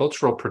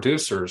agricultural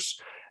producers.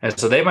 And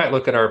so they might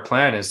look at our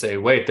plan and say,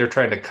 wait, they're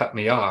trying to cut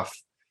me off.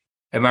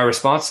 And my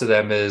response to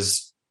them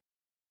is,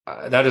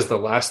 that is the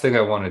last thing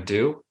I want to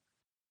do.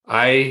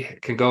 I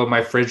can go in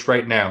my fridge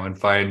right now and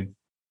find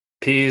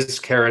peas,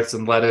 carrots,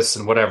 and lettuce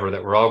and whatever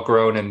that were all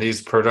grown in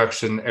these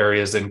production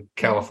areas in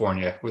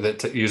California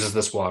that uses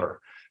this water.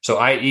 So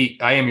I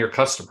am your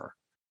customer.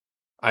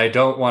 I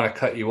don't want to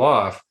cut you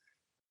off,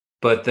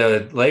 but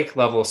the lake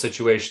level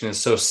situation is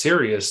so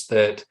serious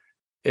that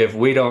if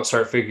we don't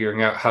start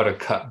figuring out how to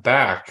cut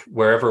back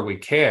wherever we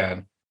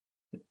can,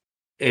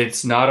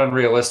 it's not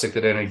unrealistic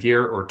that in a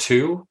year or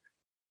two,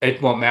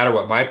 it won't matter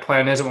what my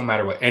plan is. It won't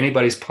matter what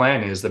anybody's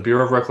plan is. The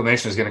Bureau of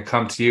Reclamation is going to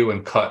come to you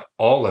and cut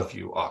all of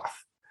you off.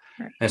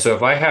 And so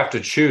if I have to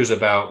choose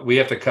we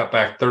have to cut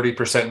back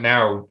 30%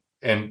 now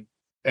and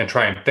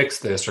try and fix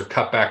this, or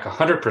cut back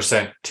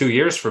 100% 2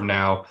 years from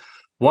now,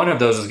 one of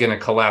those is going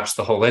to collapse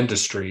the whole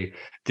industry.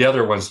 The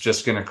other one's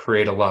just going to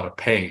create a lot of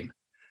pain.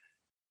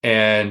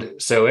 And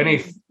so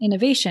any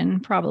innovation,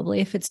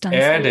 probably, if it's done.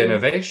 And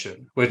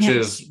innovation, which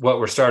is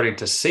what we're starting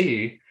to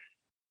see.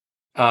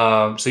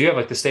 So you have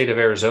like the state of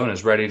Arizona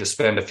is ready to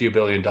spend a few $1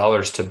 billion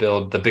to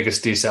build the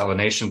biggest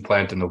desalination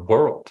plant in the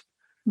world.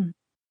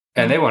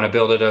 And they want to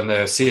build it on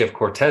the Sea of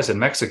Cortez in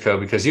Mexico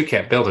because you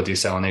can't build a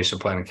desalination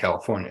plant in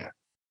California.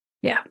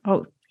 Yeah.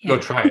 Oh, yeah. Go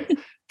try it.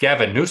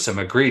 Gavin Newsom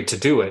agreed to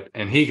do it,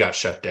 and he got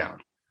shut down.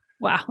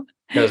 Wow.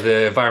 Because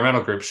the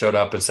environmental group showed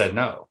up and said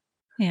no.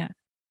 Yeah.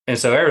 And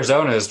so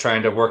Arizona is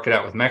trying to work it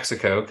out with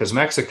Mexico because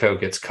Mexico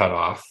gets cut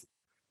off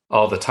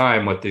all the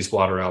time with these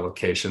water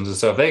allocations. And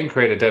so if they can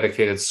create a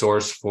dedicated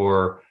source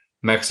for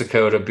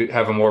Mexico to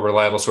have a more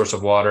reliable source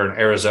of water, and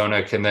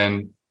Arizona can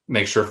then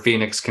make sure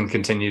Phoenix can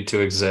continue to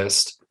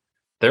exist,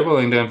 they're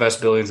willing to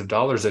invest billions of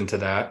dollars into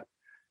that.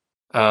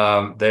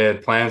 They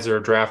had plans that are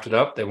drafted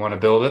up. They want to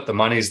build it. The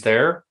money's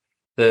there.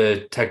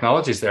 The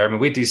technology's there. I mean,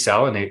 we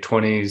desalinate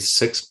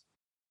 26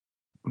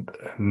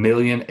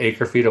 million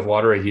acre feet of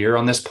water a year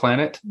on this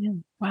planet. Yeah.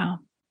 Wow.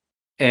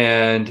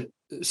 And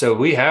so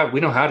we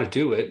know how to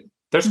do it.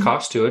 There's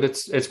cost to it.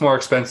 It's more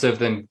expensive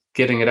than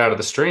getting it out of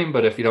the stream.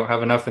 But if you don't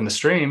have enough in the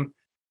stream,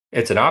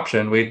 it's an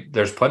option.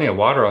 There's plenty of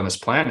water on this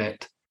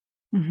planet.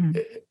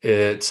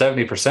 It's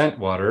 70%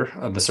 water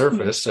on the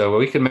surface. So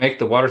we can make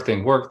the water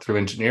thing work through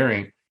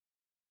engineering.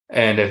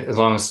 And as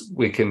long as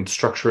we can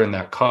structure in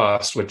that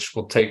cost, which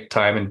will take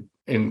time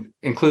and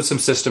include some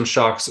system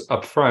shocks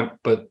up front,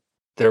 but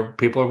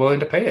people are willing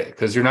to pay it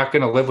because you're not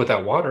going to live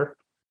without water.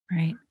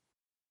 Right.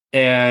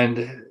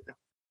 And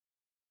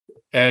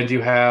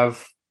you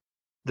have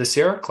the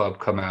Sierra Club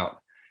come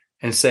out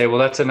and say, well,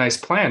 that's a nice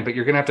plan, but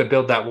you're going to have to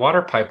build that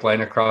water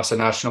pipeline across a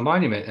national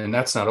monument, and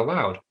that's not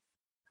allowed.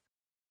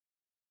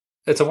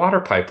 It's a water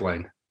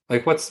pipeline.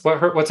 Like, what's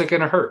it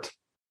going to hurt?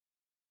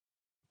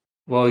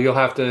 Well,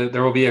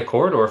 there will be a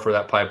corridor for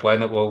that pipeline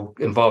that will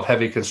involve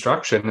heavy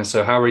construction. And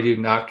so how are you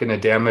not going to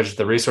damage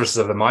the resources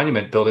of the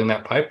monument building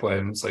that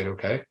pipeline? It's like,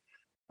 okay,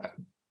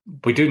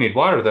 we do need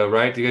water though,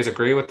 right? Do you guys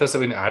agree with this? I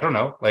mean, I don't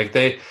know.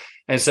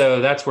 And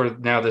so that's where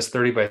now this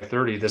 30 by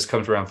 30, this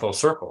comes around full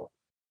circle.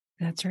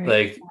 That's right.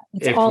 Like,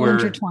 it's all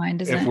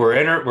intertwined, isn't it? If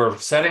we're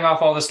setting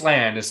off all this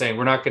land and saying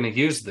we're not going to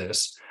use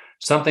this,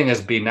 something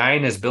as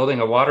benign as building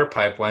a water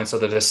pipeline so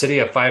that a city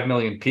of 5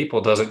 million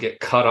people doesn't get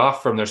cut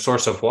off from their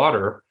source of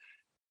water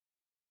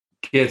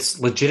gets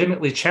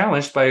legitimately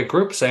challenged by a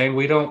group saying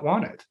we don't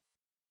want it.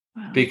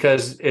 Wow.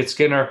 Because it's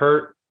going to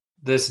hurt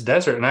this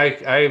desert. And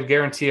I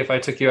guarantee if I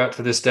took you out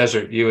to this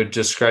desert, you would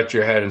just scratch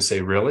your head and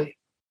say, really?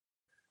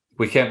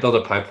 We can't build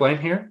a pipeline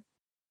here?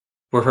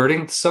 We're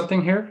hurting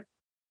something here?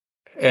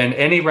 And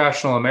any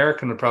rational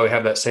American would probably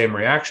have that same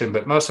reaction,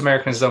 but most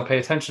Americans don't pay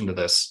attention to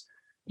this.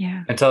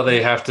 Yeah. Until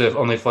they have to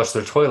only flush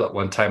their toilet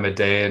one time a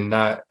day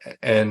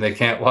and they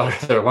can't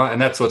water their lawn.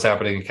 And that's what's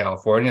happening in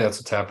California. That's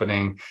what's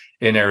happening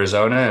in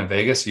Arizona and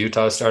Vegas.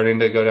 Utah is starting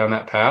to go down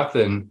that path.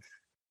 And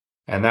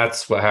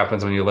that's what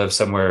happens when you live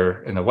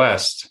somewhere in the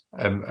West.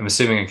 I'm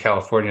assuming in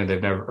California,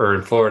 or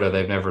in Florida,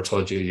 they've never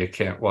told you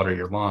can't water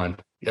your lawn.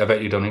 I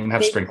bet you don't even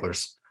have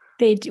sprinklers.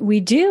 We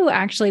do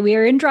actually. We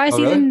are in dry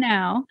season really?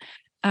 Now.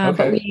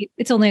 Okay. But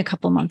it's only a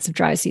couple months of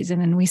dry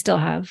season and we still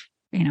have,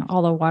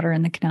 all the water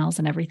in the canals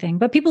and everything,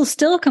 but people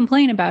still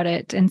complain about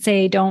it and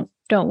say, don't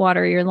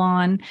water your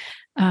lawn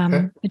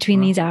between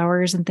these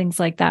hours and things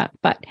like that.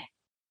 But,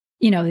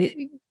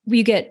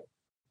 we get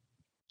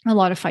a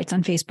lot of fights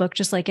on Facebook,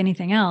 just like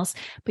anything else,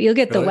 but you'll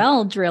get the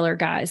well driller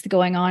guys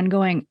going,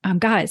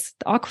 guys,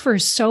 the aquifer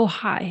is so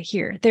high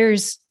here.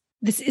 This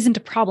isn't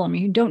a problem.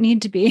 You don't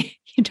need to be.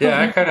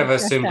 I kind of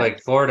assumed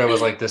like Florida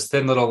was like this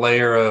thin little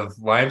layer of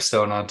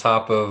limestone on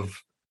top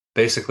of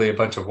basically a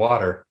bunch of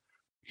water.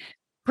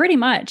 Pretty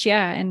much,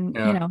 yeah. And,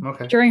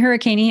 during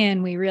Hurricane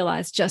Ian, we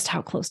realized just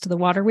how close to the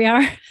water we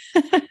are.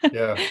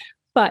 Yeah.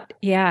 But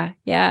yeah.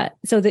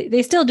 So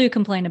they still do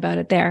complain about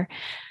it there.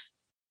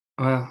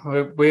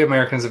 Well, we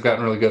Americans have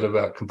gotten really good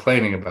about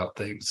complaining about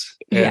things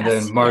and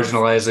then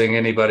marginalizing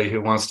anybody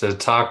who wants to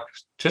talk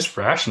just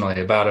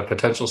rationally about a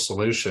potential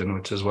solution,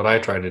 which is what I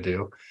try to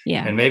do.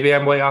 Yeah. And maybe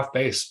I'm way off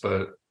base,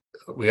 but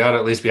we ought to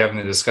at least be having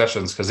the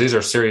discussions because these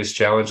are serious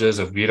challenges.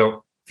 If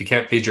you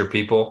can't feed your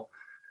people,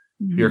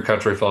 your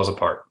country falls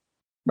apart.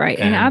 Right.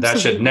 And that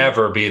should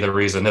never be the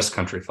reason this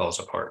country falls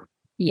apart.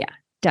 Yeah,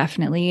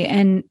 definitely.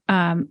 And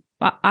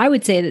I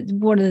would say that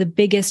one of the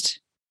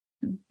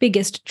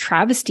biggest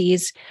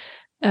travesties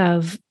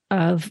of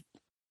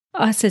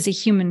us as a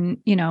human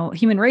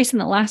race in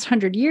the last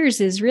 100 years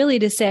is really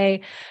to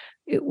say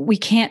we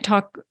can't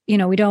talk,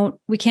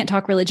 we can't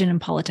talk religion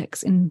and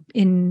politics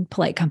in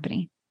polite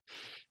company.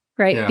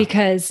 Right. Yeah.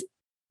 Because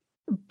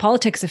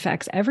politics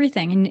affects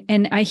everything.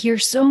 And I hear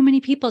so many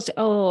people say,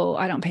 oh,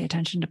 I don't pay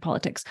attention to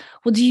politics.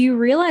 Well, do you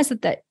realize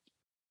that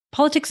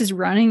politics is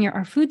running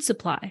our food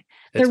supply?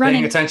 They're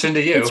paying attention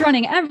to you. It's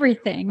running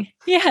everything.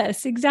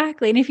 Yes,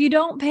 exactly. And if you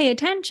don't pay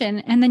attention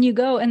and then you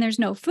go and there's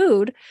no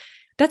food,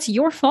 that's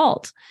your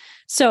fault.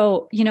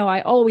 So,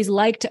 I always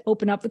like to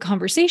open up the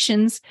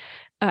conversations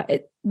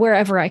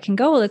wherever I can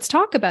go. Let's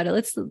talk about it.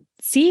 Let's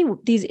see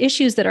these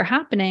issues that are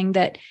happening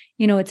that,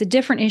 it's a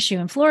different issue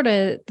in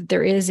Florida that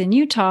there is in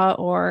Utah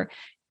or,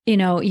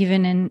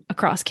 even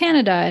across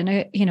Canada and,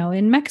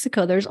 in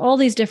Mexico, there's all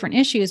these different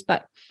issues,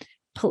 but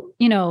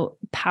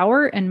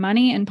power and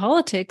money and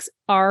politics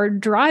are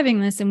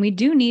driving this and we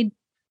do need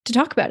to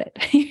talk about it.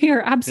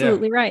 You're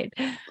absolutely right.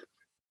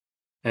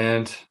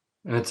 And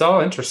it's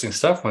all interesting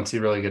stuff once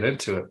you really get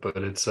into it, but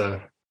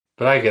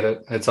but I get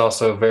it. It's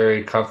also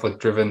very conflict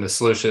driven. The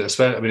solution,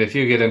 especially, if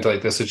you get into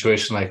like this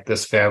situation, like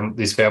these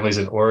families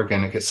in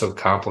Oregon, it gets so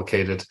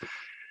complicated.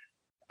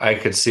 I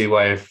could see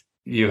why if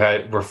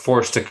were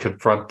forced to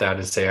confront that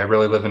and say, I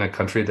really live in a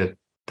country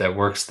that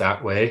works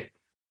that way.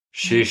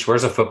 Sheesh,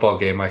 where's a football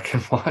game I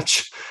can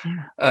watch?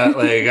 Yeah.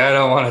 Like, I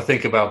don't want to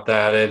think about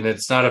that, and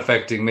it's not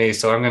affecting me.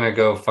 So I'm going to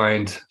go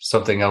find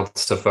something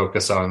else to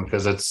focus on,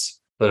 because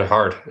they're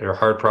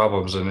hard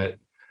problems in it.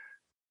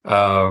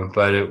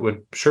 But it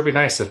would sure be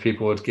nice if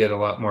people would get a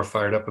lot more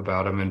fired up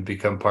about them and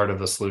become part of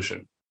the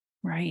solution.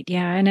 Right.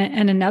 Yeah.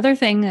 And another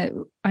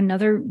thing,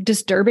 another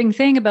disturbing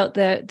thing about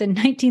the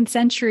 19th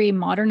century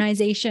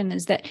modernization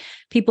is that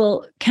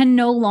people can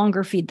no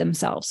longer feed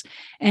themselves.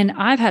 And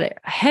I've had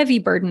a heavy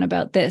burden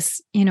about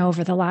this,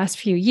 over the last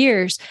few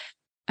years.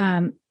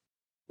 I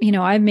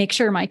make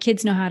sure my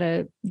kids know how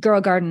to grow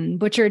a garden,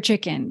 butcher a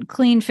chicken,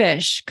 clean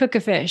fish, cook a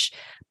fish.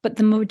 But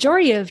the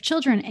majority of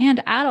children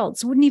and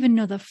adults wouldn't even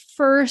know the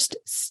first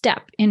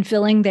step in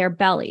filling their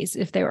bellies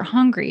if they were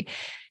hungry.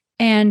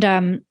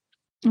 And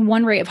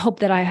one ray of hope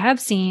that I have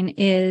seen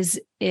is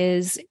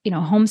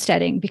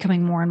homesteading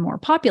becoming more and more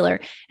popular.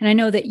 And I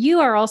know that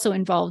you are also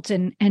involved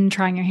in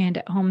trying your hand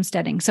at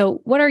homesteading. So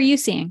what are you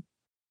seeing?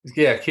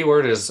 Yeah,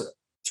 keyword is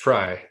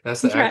try.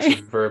 That's the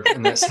action verb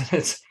in that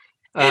sentence.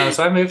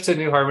 So I moved to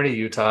New Harmony,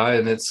 Utah,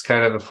 and it's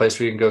kind of a place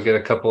where you can go get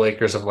a couple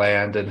acres of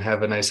land and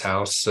have a nice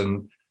house.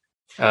 And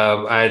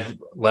I'd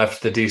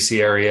left the DC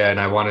area and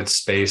I wanted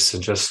space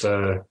and just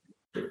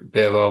be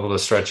able to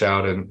stretch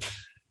out. And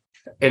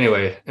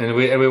anyway, and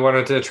we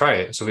wanted to try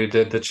it. So we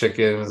did the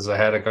chickens. I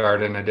had a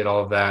garden. I did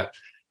all of that.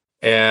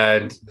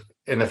 And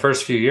in the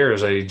first few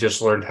years, I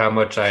just learned how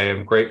much I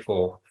am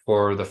grateful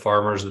for the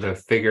farmers that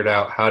have figured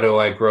out, how do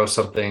I grow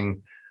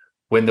something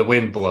when the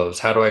wind blows?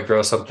 How do I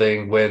grow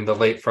something when the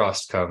late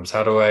frost comes?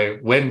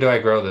 When do I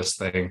grow this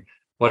thing?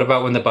 What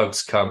about when the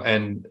bugs come?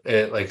 And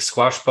like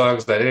squash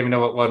bugs, I didn't even know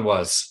what one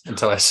was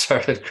until I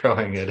started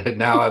growing it. And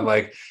now I'm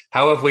like,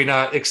 how have we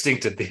not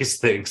extincted these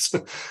things?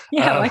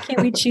 Yeah, why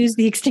can't we choose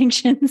the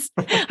extinctions?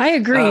 I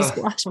agree.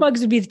 Squash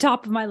bugs would be the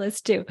top of my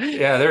list too.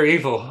 Yeah, they're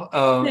evil.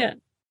 Yeah.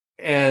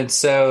 And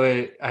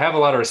so I have a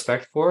lot of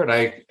respect for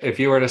it. If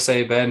you were to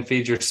say, Ben,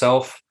 feed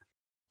yourself,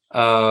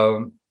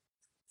 I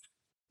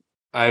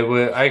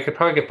could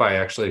probably get by,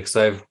 actually, because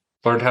I've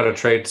learned how to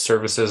trade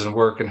services and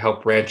work and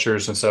help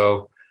ranchers. And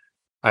so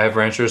I have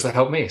ranchers that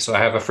help me. So I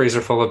have a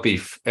freezer full of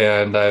beef,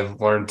 and I've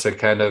learned to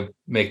kind of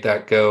make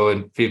that go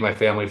and feed my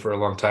family for a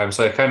long time.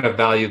 So I kind of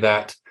value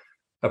that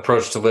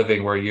approach to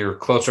living, where you're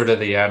closer to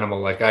the animal.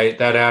 Like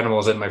that animal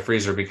is in my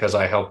freezer because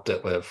I helped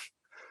it live.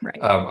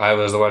 Right. I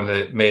was the one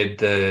that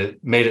made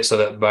it so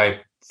that my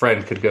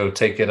friend could go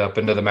take it up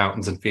into the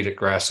mountains and feed it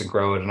grass and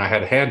grow it. And I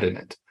had a hand in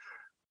it.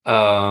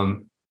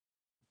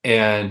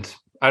 And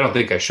I don't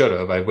think I should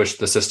have. I wish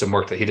the system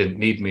worked that he didn't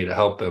need me to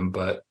help him,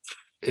 but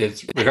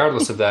it's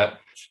regardless of that.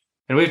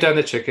 And we've done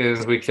the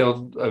chickens. We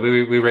killed,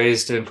 we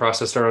raised and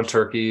processed our own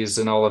turkeys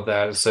and all of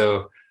that.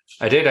 So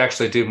I did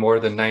actually do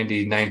more than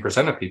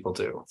 99% of people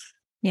do.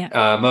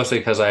 Yeah. Mostly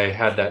because I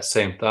had that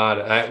same thought.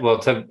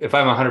 If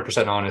I'm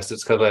 100% honest,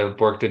 it's because I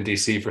worked in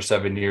DC for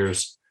 7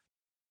 years,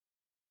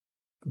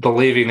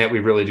 believing that we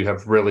really do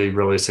have really,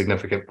 really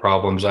significant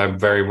problems. I'm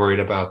very worried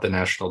about the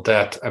national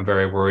debt. I'm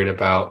very worried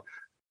about,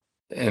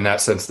 in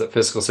that sense, the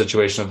fiscal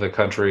situation of the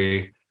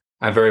country.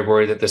 I'm very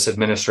worried that this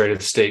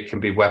administrative state can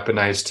be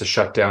weaponized to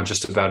shut down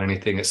just about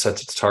anything it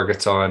sets its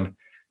targets on.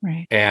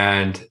 Right.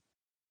 And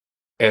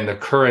the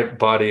current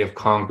body of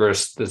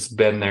Congress that's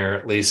been there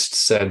at least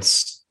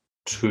since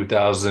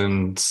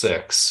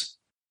 2006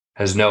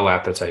 has no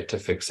appetite to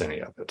fix any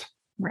of it.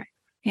 Right.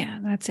 Yeah,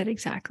 that's it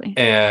exactly.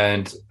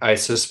 And I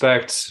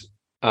suspect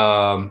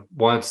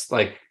once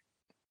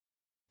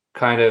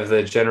kind of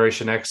the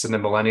Generation X and the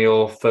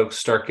millennial folks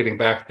start getting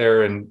back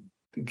there and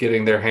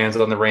getting their hands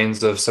on the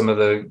reins of some of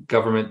the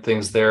government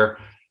things there,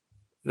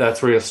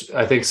 that's where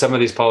I think some of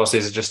these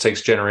policies, it just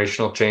takes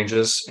generational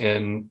changes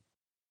in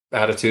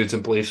attitudes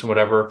and beliefs and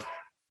whatever.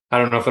 I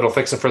don't know if it'll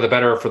fix it for the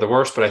better or for the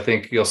worse, but I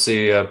think you'll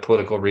see a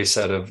political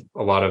reset of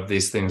a lot of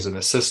these things in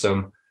the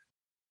system.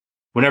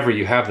 Whenever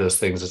you have those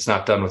things, it's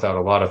not done without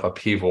a lot of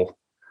upheaval.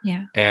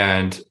 Yeah.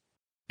 And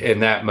in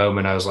that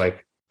moment, I was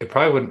like, it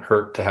probably wouldn't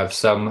hurt to have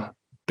some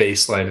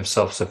baseline of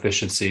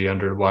self-sufficiency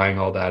underlying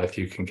all that if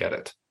you can get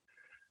it.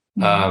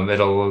 Mm-hmm.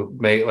 It'll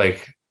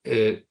make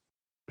it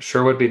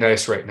sure would be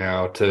nice right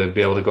now to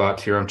be able to go out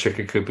to your own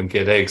chicken coop and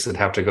get eggs and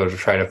have to go to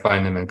try to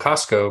find them in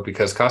Costco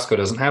because Costco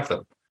doesn't have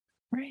them.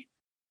 Right.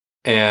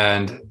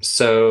 And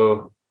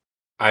so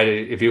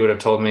if you would have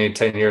told me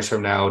 10 years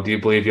from now, do you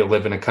believe you'll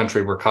live in a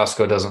country where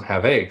Costco doesn't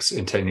have eggs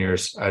in 10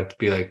 years? I'd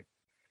be like,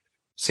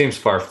 seems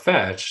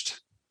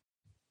far-fetched.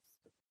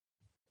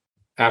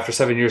 After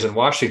 7 years in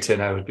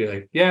Washington, I would be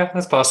like, yeah,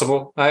 that's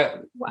possible.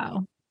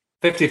 Wow.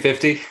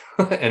 50-50.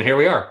 And here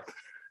we are.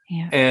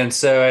 Yeah. And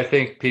so I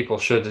think people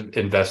should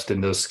invest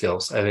in those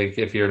skills. I think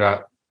if you're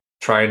not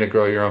trying to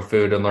grow your own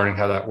food and learning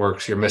how that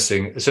works, you're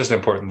missing. It's just an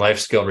important life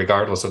skill,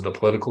 regardless of the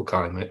political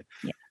climate.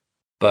 Yeah.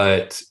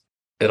 But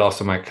it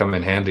also might come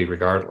in handy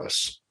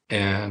regardless.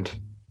 And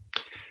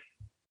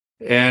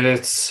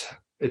it's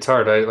it's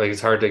hard.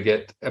 It's hard to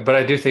get, but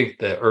I do think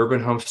the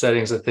urban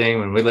homesteading is a thing.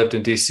 When we lived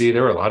in DC,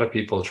 there were a lot of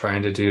people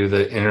trying to do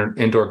the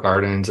indoor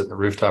gardens and the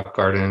rooftop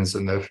gardens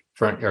and the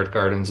front yard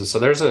gardens. And so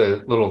there's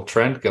a little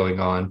trend going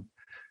on.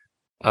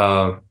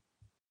 And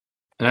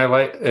I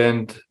like,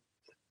 and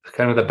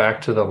kind of the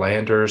back to the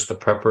landers, the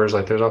preppers,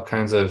 like there's all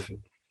kinds of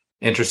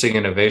interesting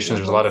innovations.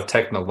 There's a lot of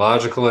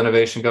technological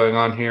innovation going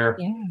on here.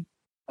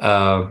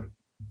 Yeah.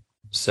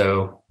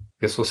 So I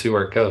guess we'll see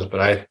where it goes,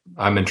 but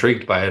I'm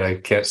intrigued by it. I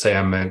can't say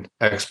I'm an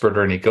expert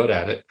or any good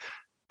at it,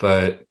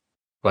 but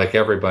like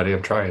everybody,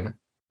 I'm trying,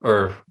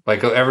 or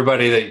like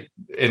everybody that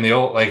in the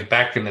old, like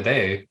back in the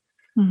day,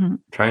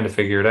 trying to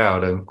figure it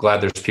out. I'm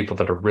glad there's people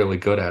that are really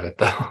good at it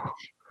though.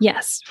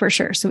 Yes, for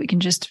sure. So we can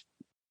just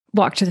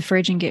walk to the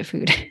fridge and get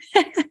food.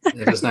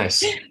 It is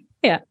nice.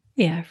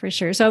 Yeah, for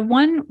sure. So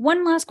one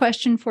last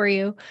question for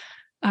you.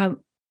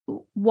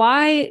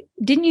 Why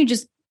didn't you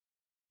just,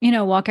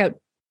 walk out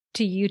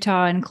to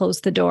Utah and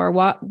close the door?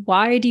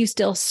 Why do you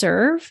still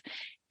serve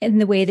in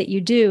the way that you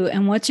do?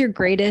 And what's your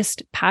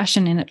greatest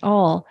passion in it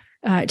all,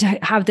 to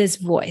have this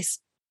voice?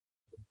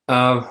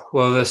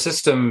 Well, the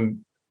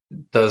system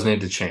does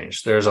need to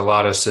change. There's a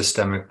lot of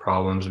systemic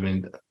problems. I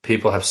mean,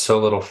 people have so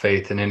little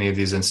faith in any of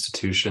these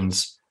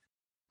institutions.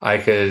 I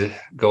could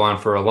go on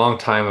for a long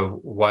time of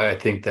why I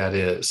think that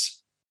is.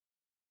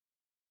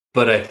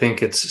 But I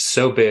think it's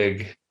so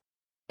big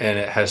and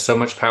it has so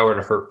much power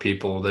to hurt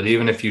people that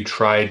even if you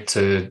tried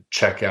to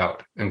check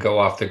out and go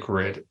off the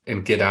grid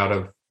and get out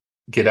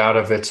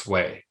of its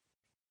way,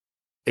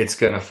 it's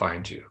going to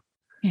find you.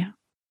 Yeah.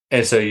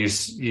 And so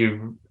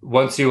you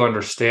once you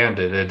understand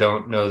it, I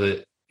don't know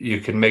that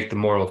you can make the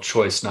moral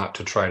choice not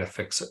to try to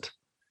fix it.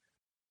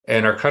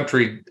 And our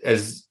country,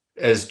 as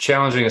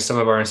challenging as some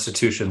of our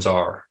institutions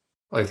are,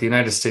 like the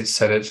United States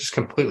Senate, is just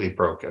completely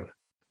broken.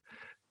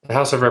 The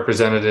House of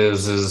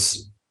Representatives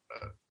is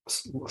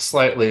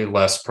slightly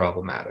less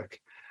problematic.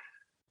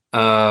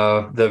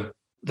 The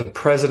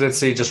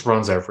presidency just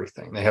runs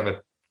everything. They have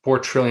a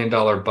 $4 trillion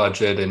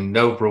budget and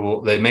no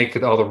rule. They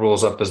make all the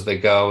rules up as they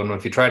go. And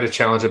if you try to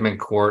challenge them in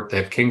court, they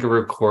have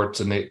kangaroo courts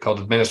and they called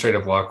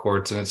administrative law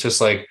courts. And it's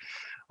just like,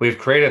 we've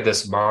created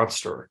this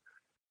monster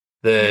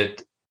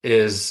that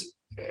is,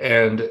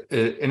 and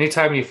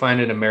anytime you find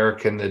an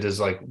American that is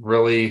like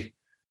really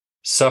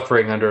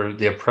suffering under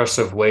the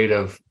oppressive weight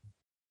of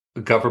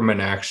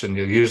government action,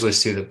 you'll usually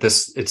see that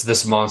it's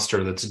this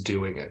monster that's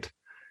doing it.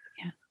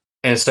 Yeah.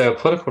 And so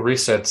political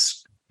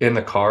resets in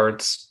the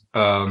cards.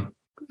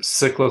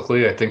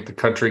 Cyclically, I think the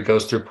country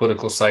goes through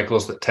political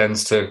cycles that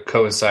tends to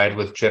coincide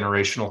with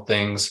generational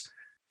things.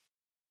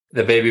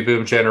 The baby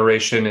boom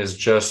generation is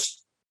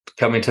just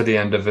coming to the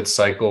end of its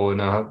cycle in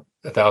a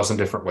thousand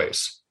different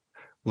ways,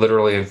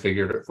 literally and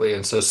figuratively.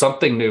 And so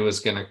something new is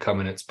going to come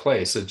in its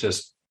place.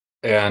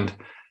 And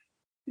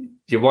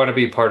you want to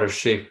be part of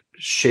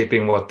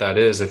shaping what that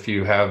is if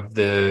you have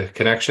the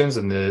connections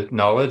and the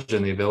knowledge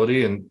and the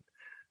ability. And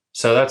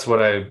so that's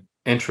what I'm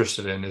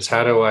interested in, is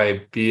how do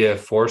I be a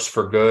force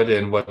for good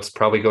in what's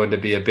probably going to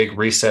be a big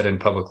reset in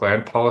public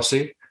land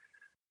policy,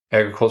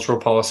 agricultural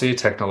policy,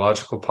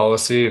 technological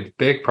policy,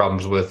 big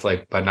problems with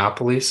like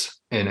monopolies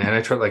and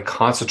antitrust, like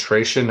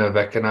concentration of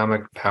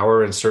economic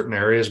power in certain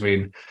areas. I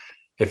mean,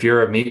 if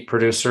you're a meat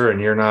producer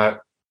and you're not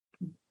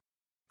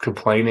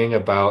complaining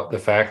about the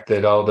fact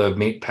that all the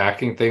meat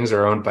packing things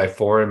are owned by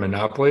foreign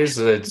monopolies,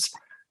 it's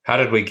how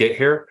did we get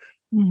here?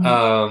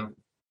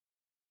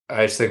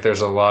 I just think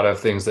there's a lot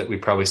of things that we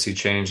probably see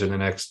change in the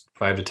next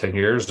 5 to 10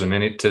 years.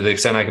 And to the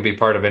extent I can be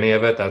part of any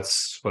of it,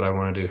 that's what I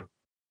want to do.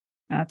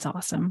 That's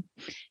awesome.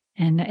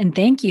 And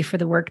thank you for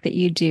the work that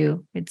you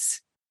do.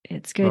 It's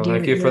good. Well,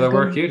 thank you for the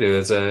work you do.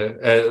 It's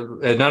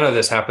none of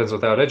this happens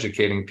without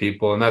educating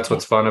people. And that's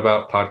what's fun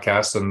about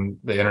podcasts and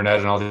the internet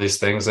and all these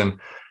things.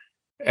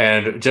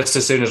 And just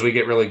as soon as we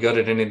get really good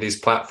at any of these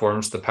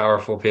platforms, the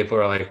powerful people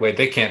are like, wait,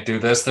 they can't do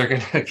this. They're going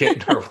to get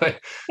in our way.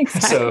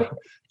 Exactly.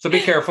 So be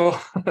careful.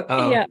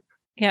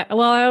 Yeah.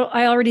 Well,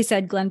 I already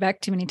said Glenn Beck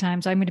too many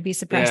times. I'm going to be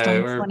suppressed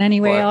on this one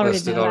anyway. I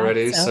already know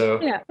that,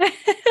 so yeah.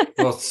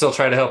 We'll still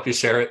try to help you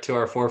share it to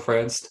our 4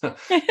 friends. But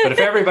if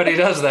everybody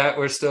does that,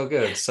 we're still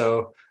good.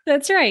 So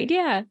that's right.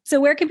 Yeah.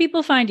 So where can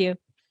people find you?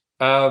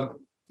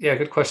 Yeah,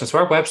 good question. So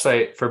our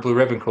website for Blue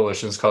Ribbon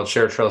Coalition is called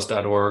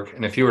sharedtrails.org.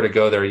 And if you were to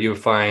go there, you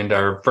find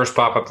our first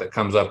pop-up that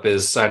comes up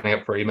is signing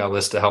up for email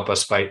list to help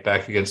us fight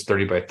back against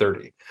 30 by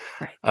 30.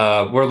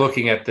 Right. We're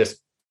looking at this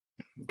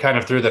kind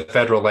of through the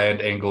federal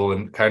land angle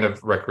and kind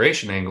of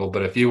recreation angle.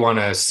 But if you want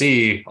to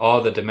see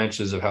all the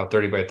dimensions of how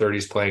 30 by 30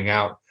 is playing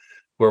out,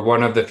 we're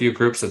one of the few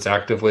groups that's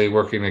actively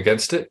working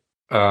against it.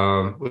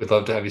 We'd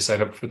love to have you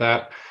sign up for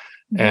that.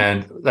 Mm-hmm.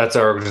 And that's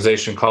our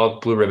organization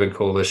called Blue Ribbon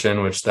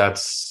Coalition, which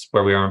that's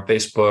where we are on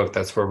Facebook.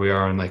 That's where we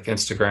are on like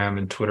Instagram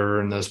and Twitter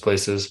and those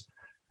places.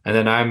 And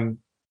then I'm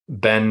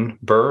Ben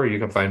Burr. You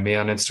can find me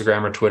on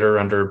Instagram or Twitter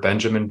under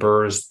Benjamin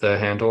Burr is the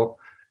handle.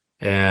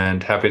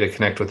 And happy to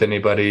connect with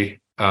anybody.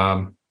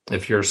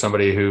 If you're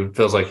somebody who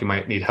feels like you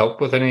might need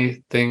help with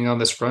anything on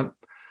this front,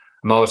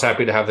 I'm always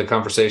happy to have the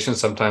conversation.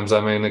 Sometimes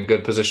I'm in a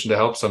good position to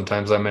help.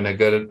 Sometimes I'm in a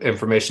good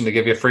information to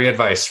give you free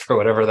advice for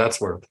whatever that's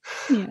worth.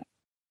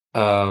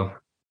 Yeah.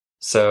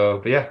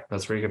 So yeah,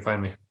 that's where you can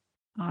find me.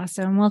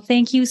 Awesome. Well,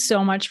 thank you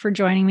so much for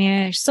joining me.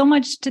 There's so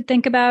much to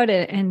think about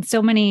and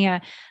so many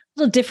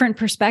little different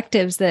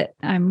perspectives that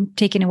I'm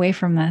taking away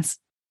from this.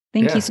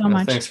 Thank you so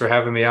much. Thanks for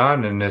having me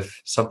on. And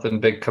if something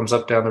big comes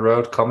up down the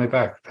road, call me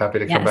back. Happy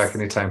to come back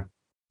anytime.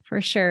 For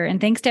sure. And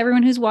thanks to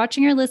everyone who's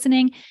watching or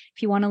listening.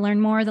 If you want to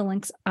learn more, the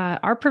links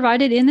are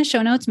provided in the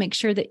show notes. Make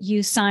sure that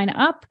you sign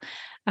up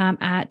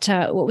at,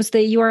 what was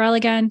the URL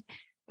again?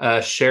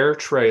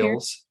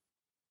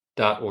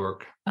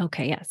 Sharetrails.org.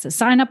 Okay, yeah. So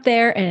sign up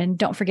there and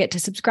don't forget to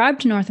subscribe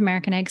to North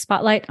American Egg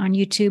Spotlight on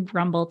YouTube,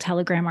 Rumble,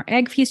 Telegram, or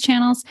Egg Fuse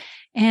channels.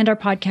 And our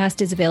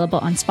podcast is available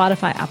on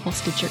Spotify, Apple,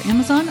 Stitcher,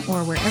 Amazon,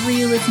 or wherever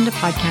you listen to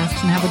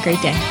podcasts. And have a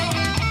great day.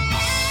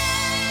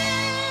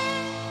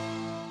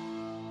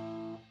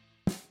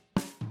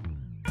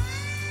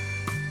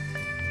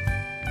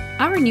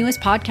 Our newest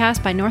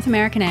podcast by North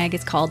American Egg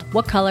is called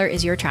What Color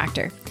is Your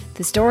Tractor?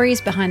 The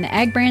stories behind the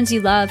egg brands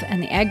you love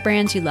and the egg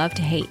brands you love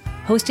to hate.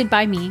 Hosted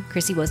by me,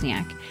 Chrissy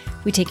Wozniak.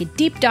 We take a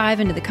deep dive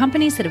into the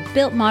companies that have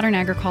built modern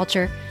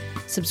agriculture.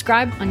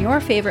 Subscribe on your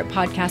favorite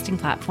podcasting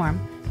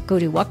platform. Go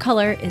to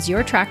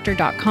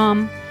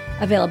whatcolorisyourtractor.com.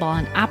 Available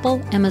on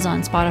Apple,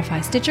 Amazon,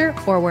 Spotify, Stitcher,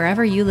 or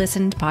wherever you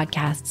listen to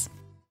podcasts.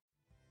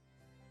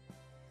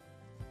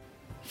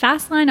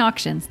 Fastline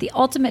Auctions, the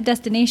ultimate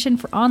destination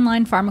for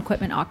online farm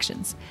equipment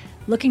auctions.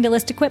 Looking to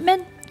list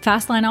equipment?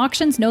 Fastline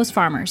Auctions knows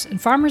farmers,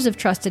 and farmers have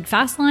trusted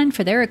Fastline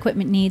for their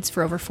equipment needs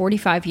for over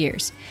 45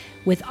 years.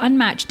 With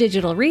unmatched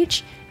digital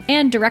reach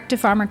and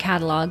direct-to-farmer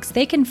catalogs,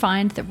 they can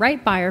find the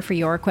right buyer for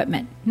your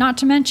equipment. Not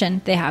to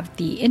mention, they have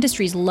the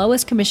industry's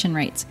lowest commission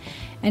rates.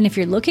 And if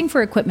you're looking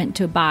for equipment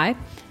to buy,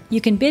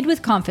 you can bid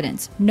with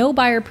confidence. No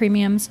buyer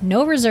premiums,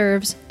 no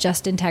reserves,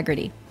 just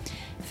integrity.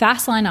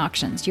 Fastline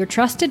Auctions, your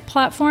trusted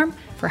platform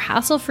for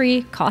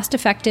hassle-free,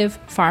 cost-effective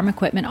farm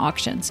equipment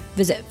auctions.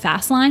 Visit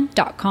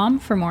fastline.com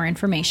for more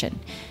information.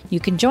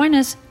 You can join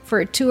us for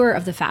a tour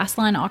of the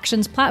Fastline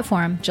Auctions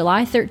platform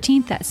July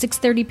 13th at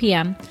 6:30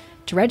 p.m.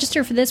 To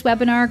register for this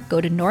webinar, go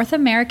to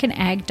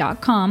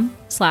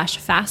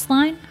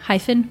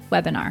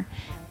northamericanegg.com/fastline-webinar.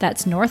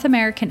 That's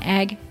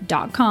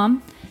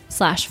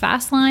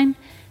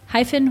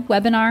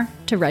northamericanegg.com/fastline-webinar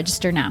to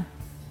register now.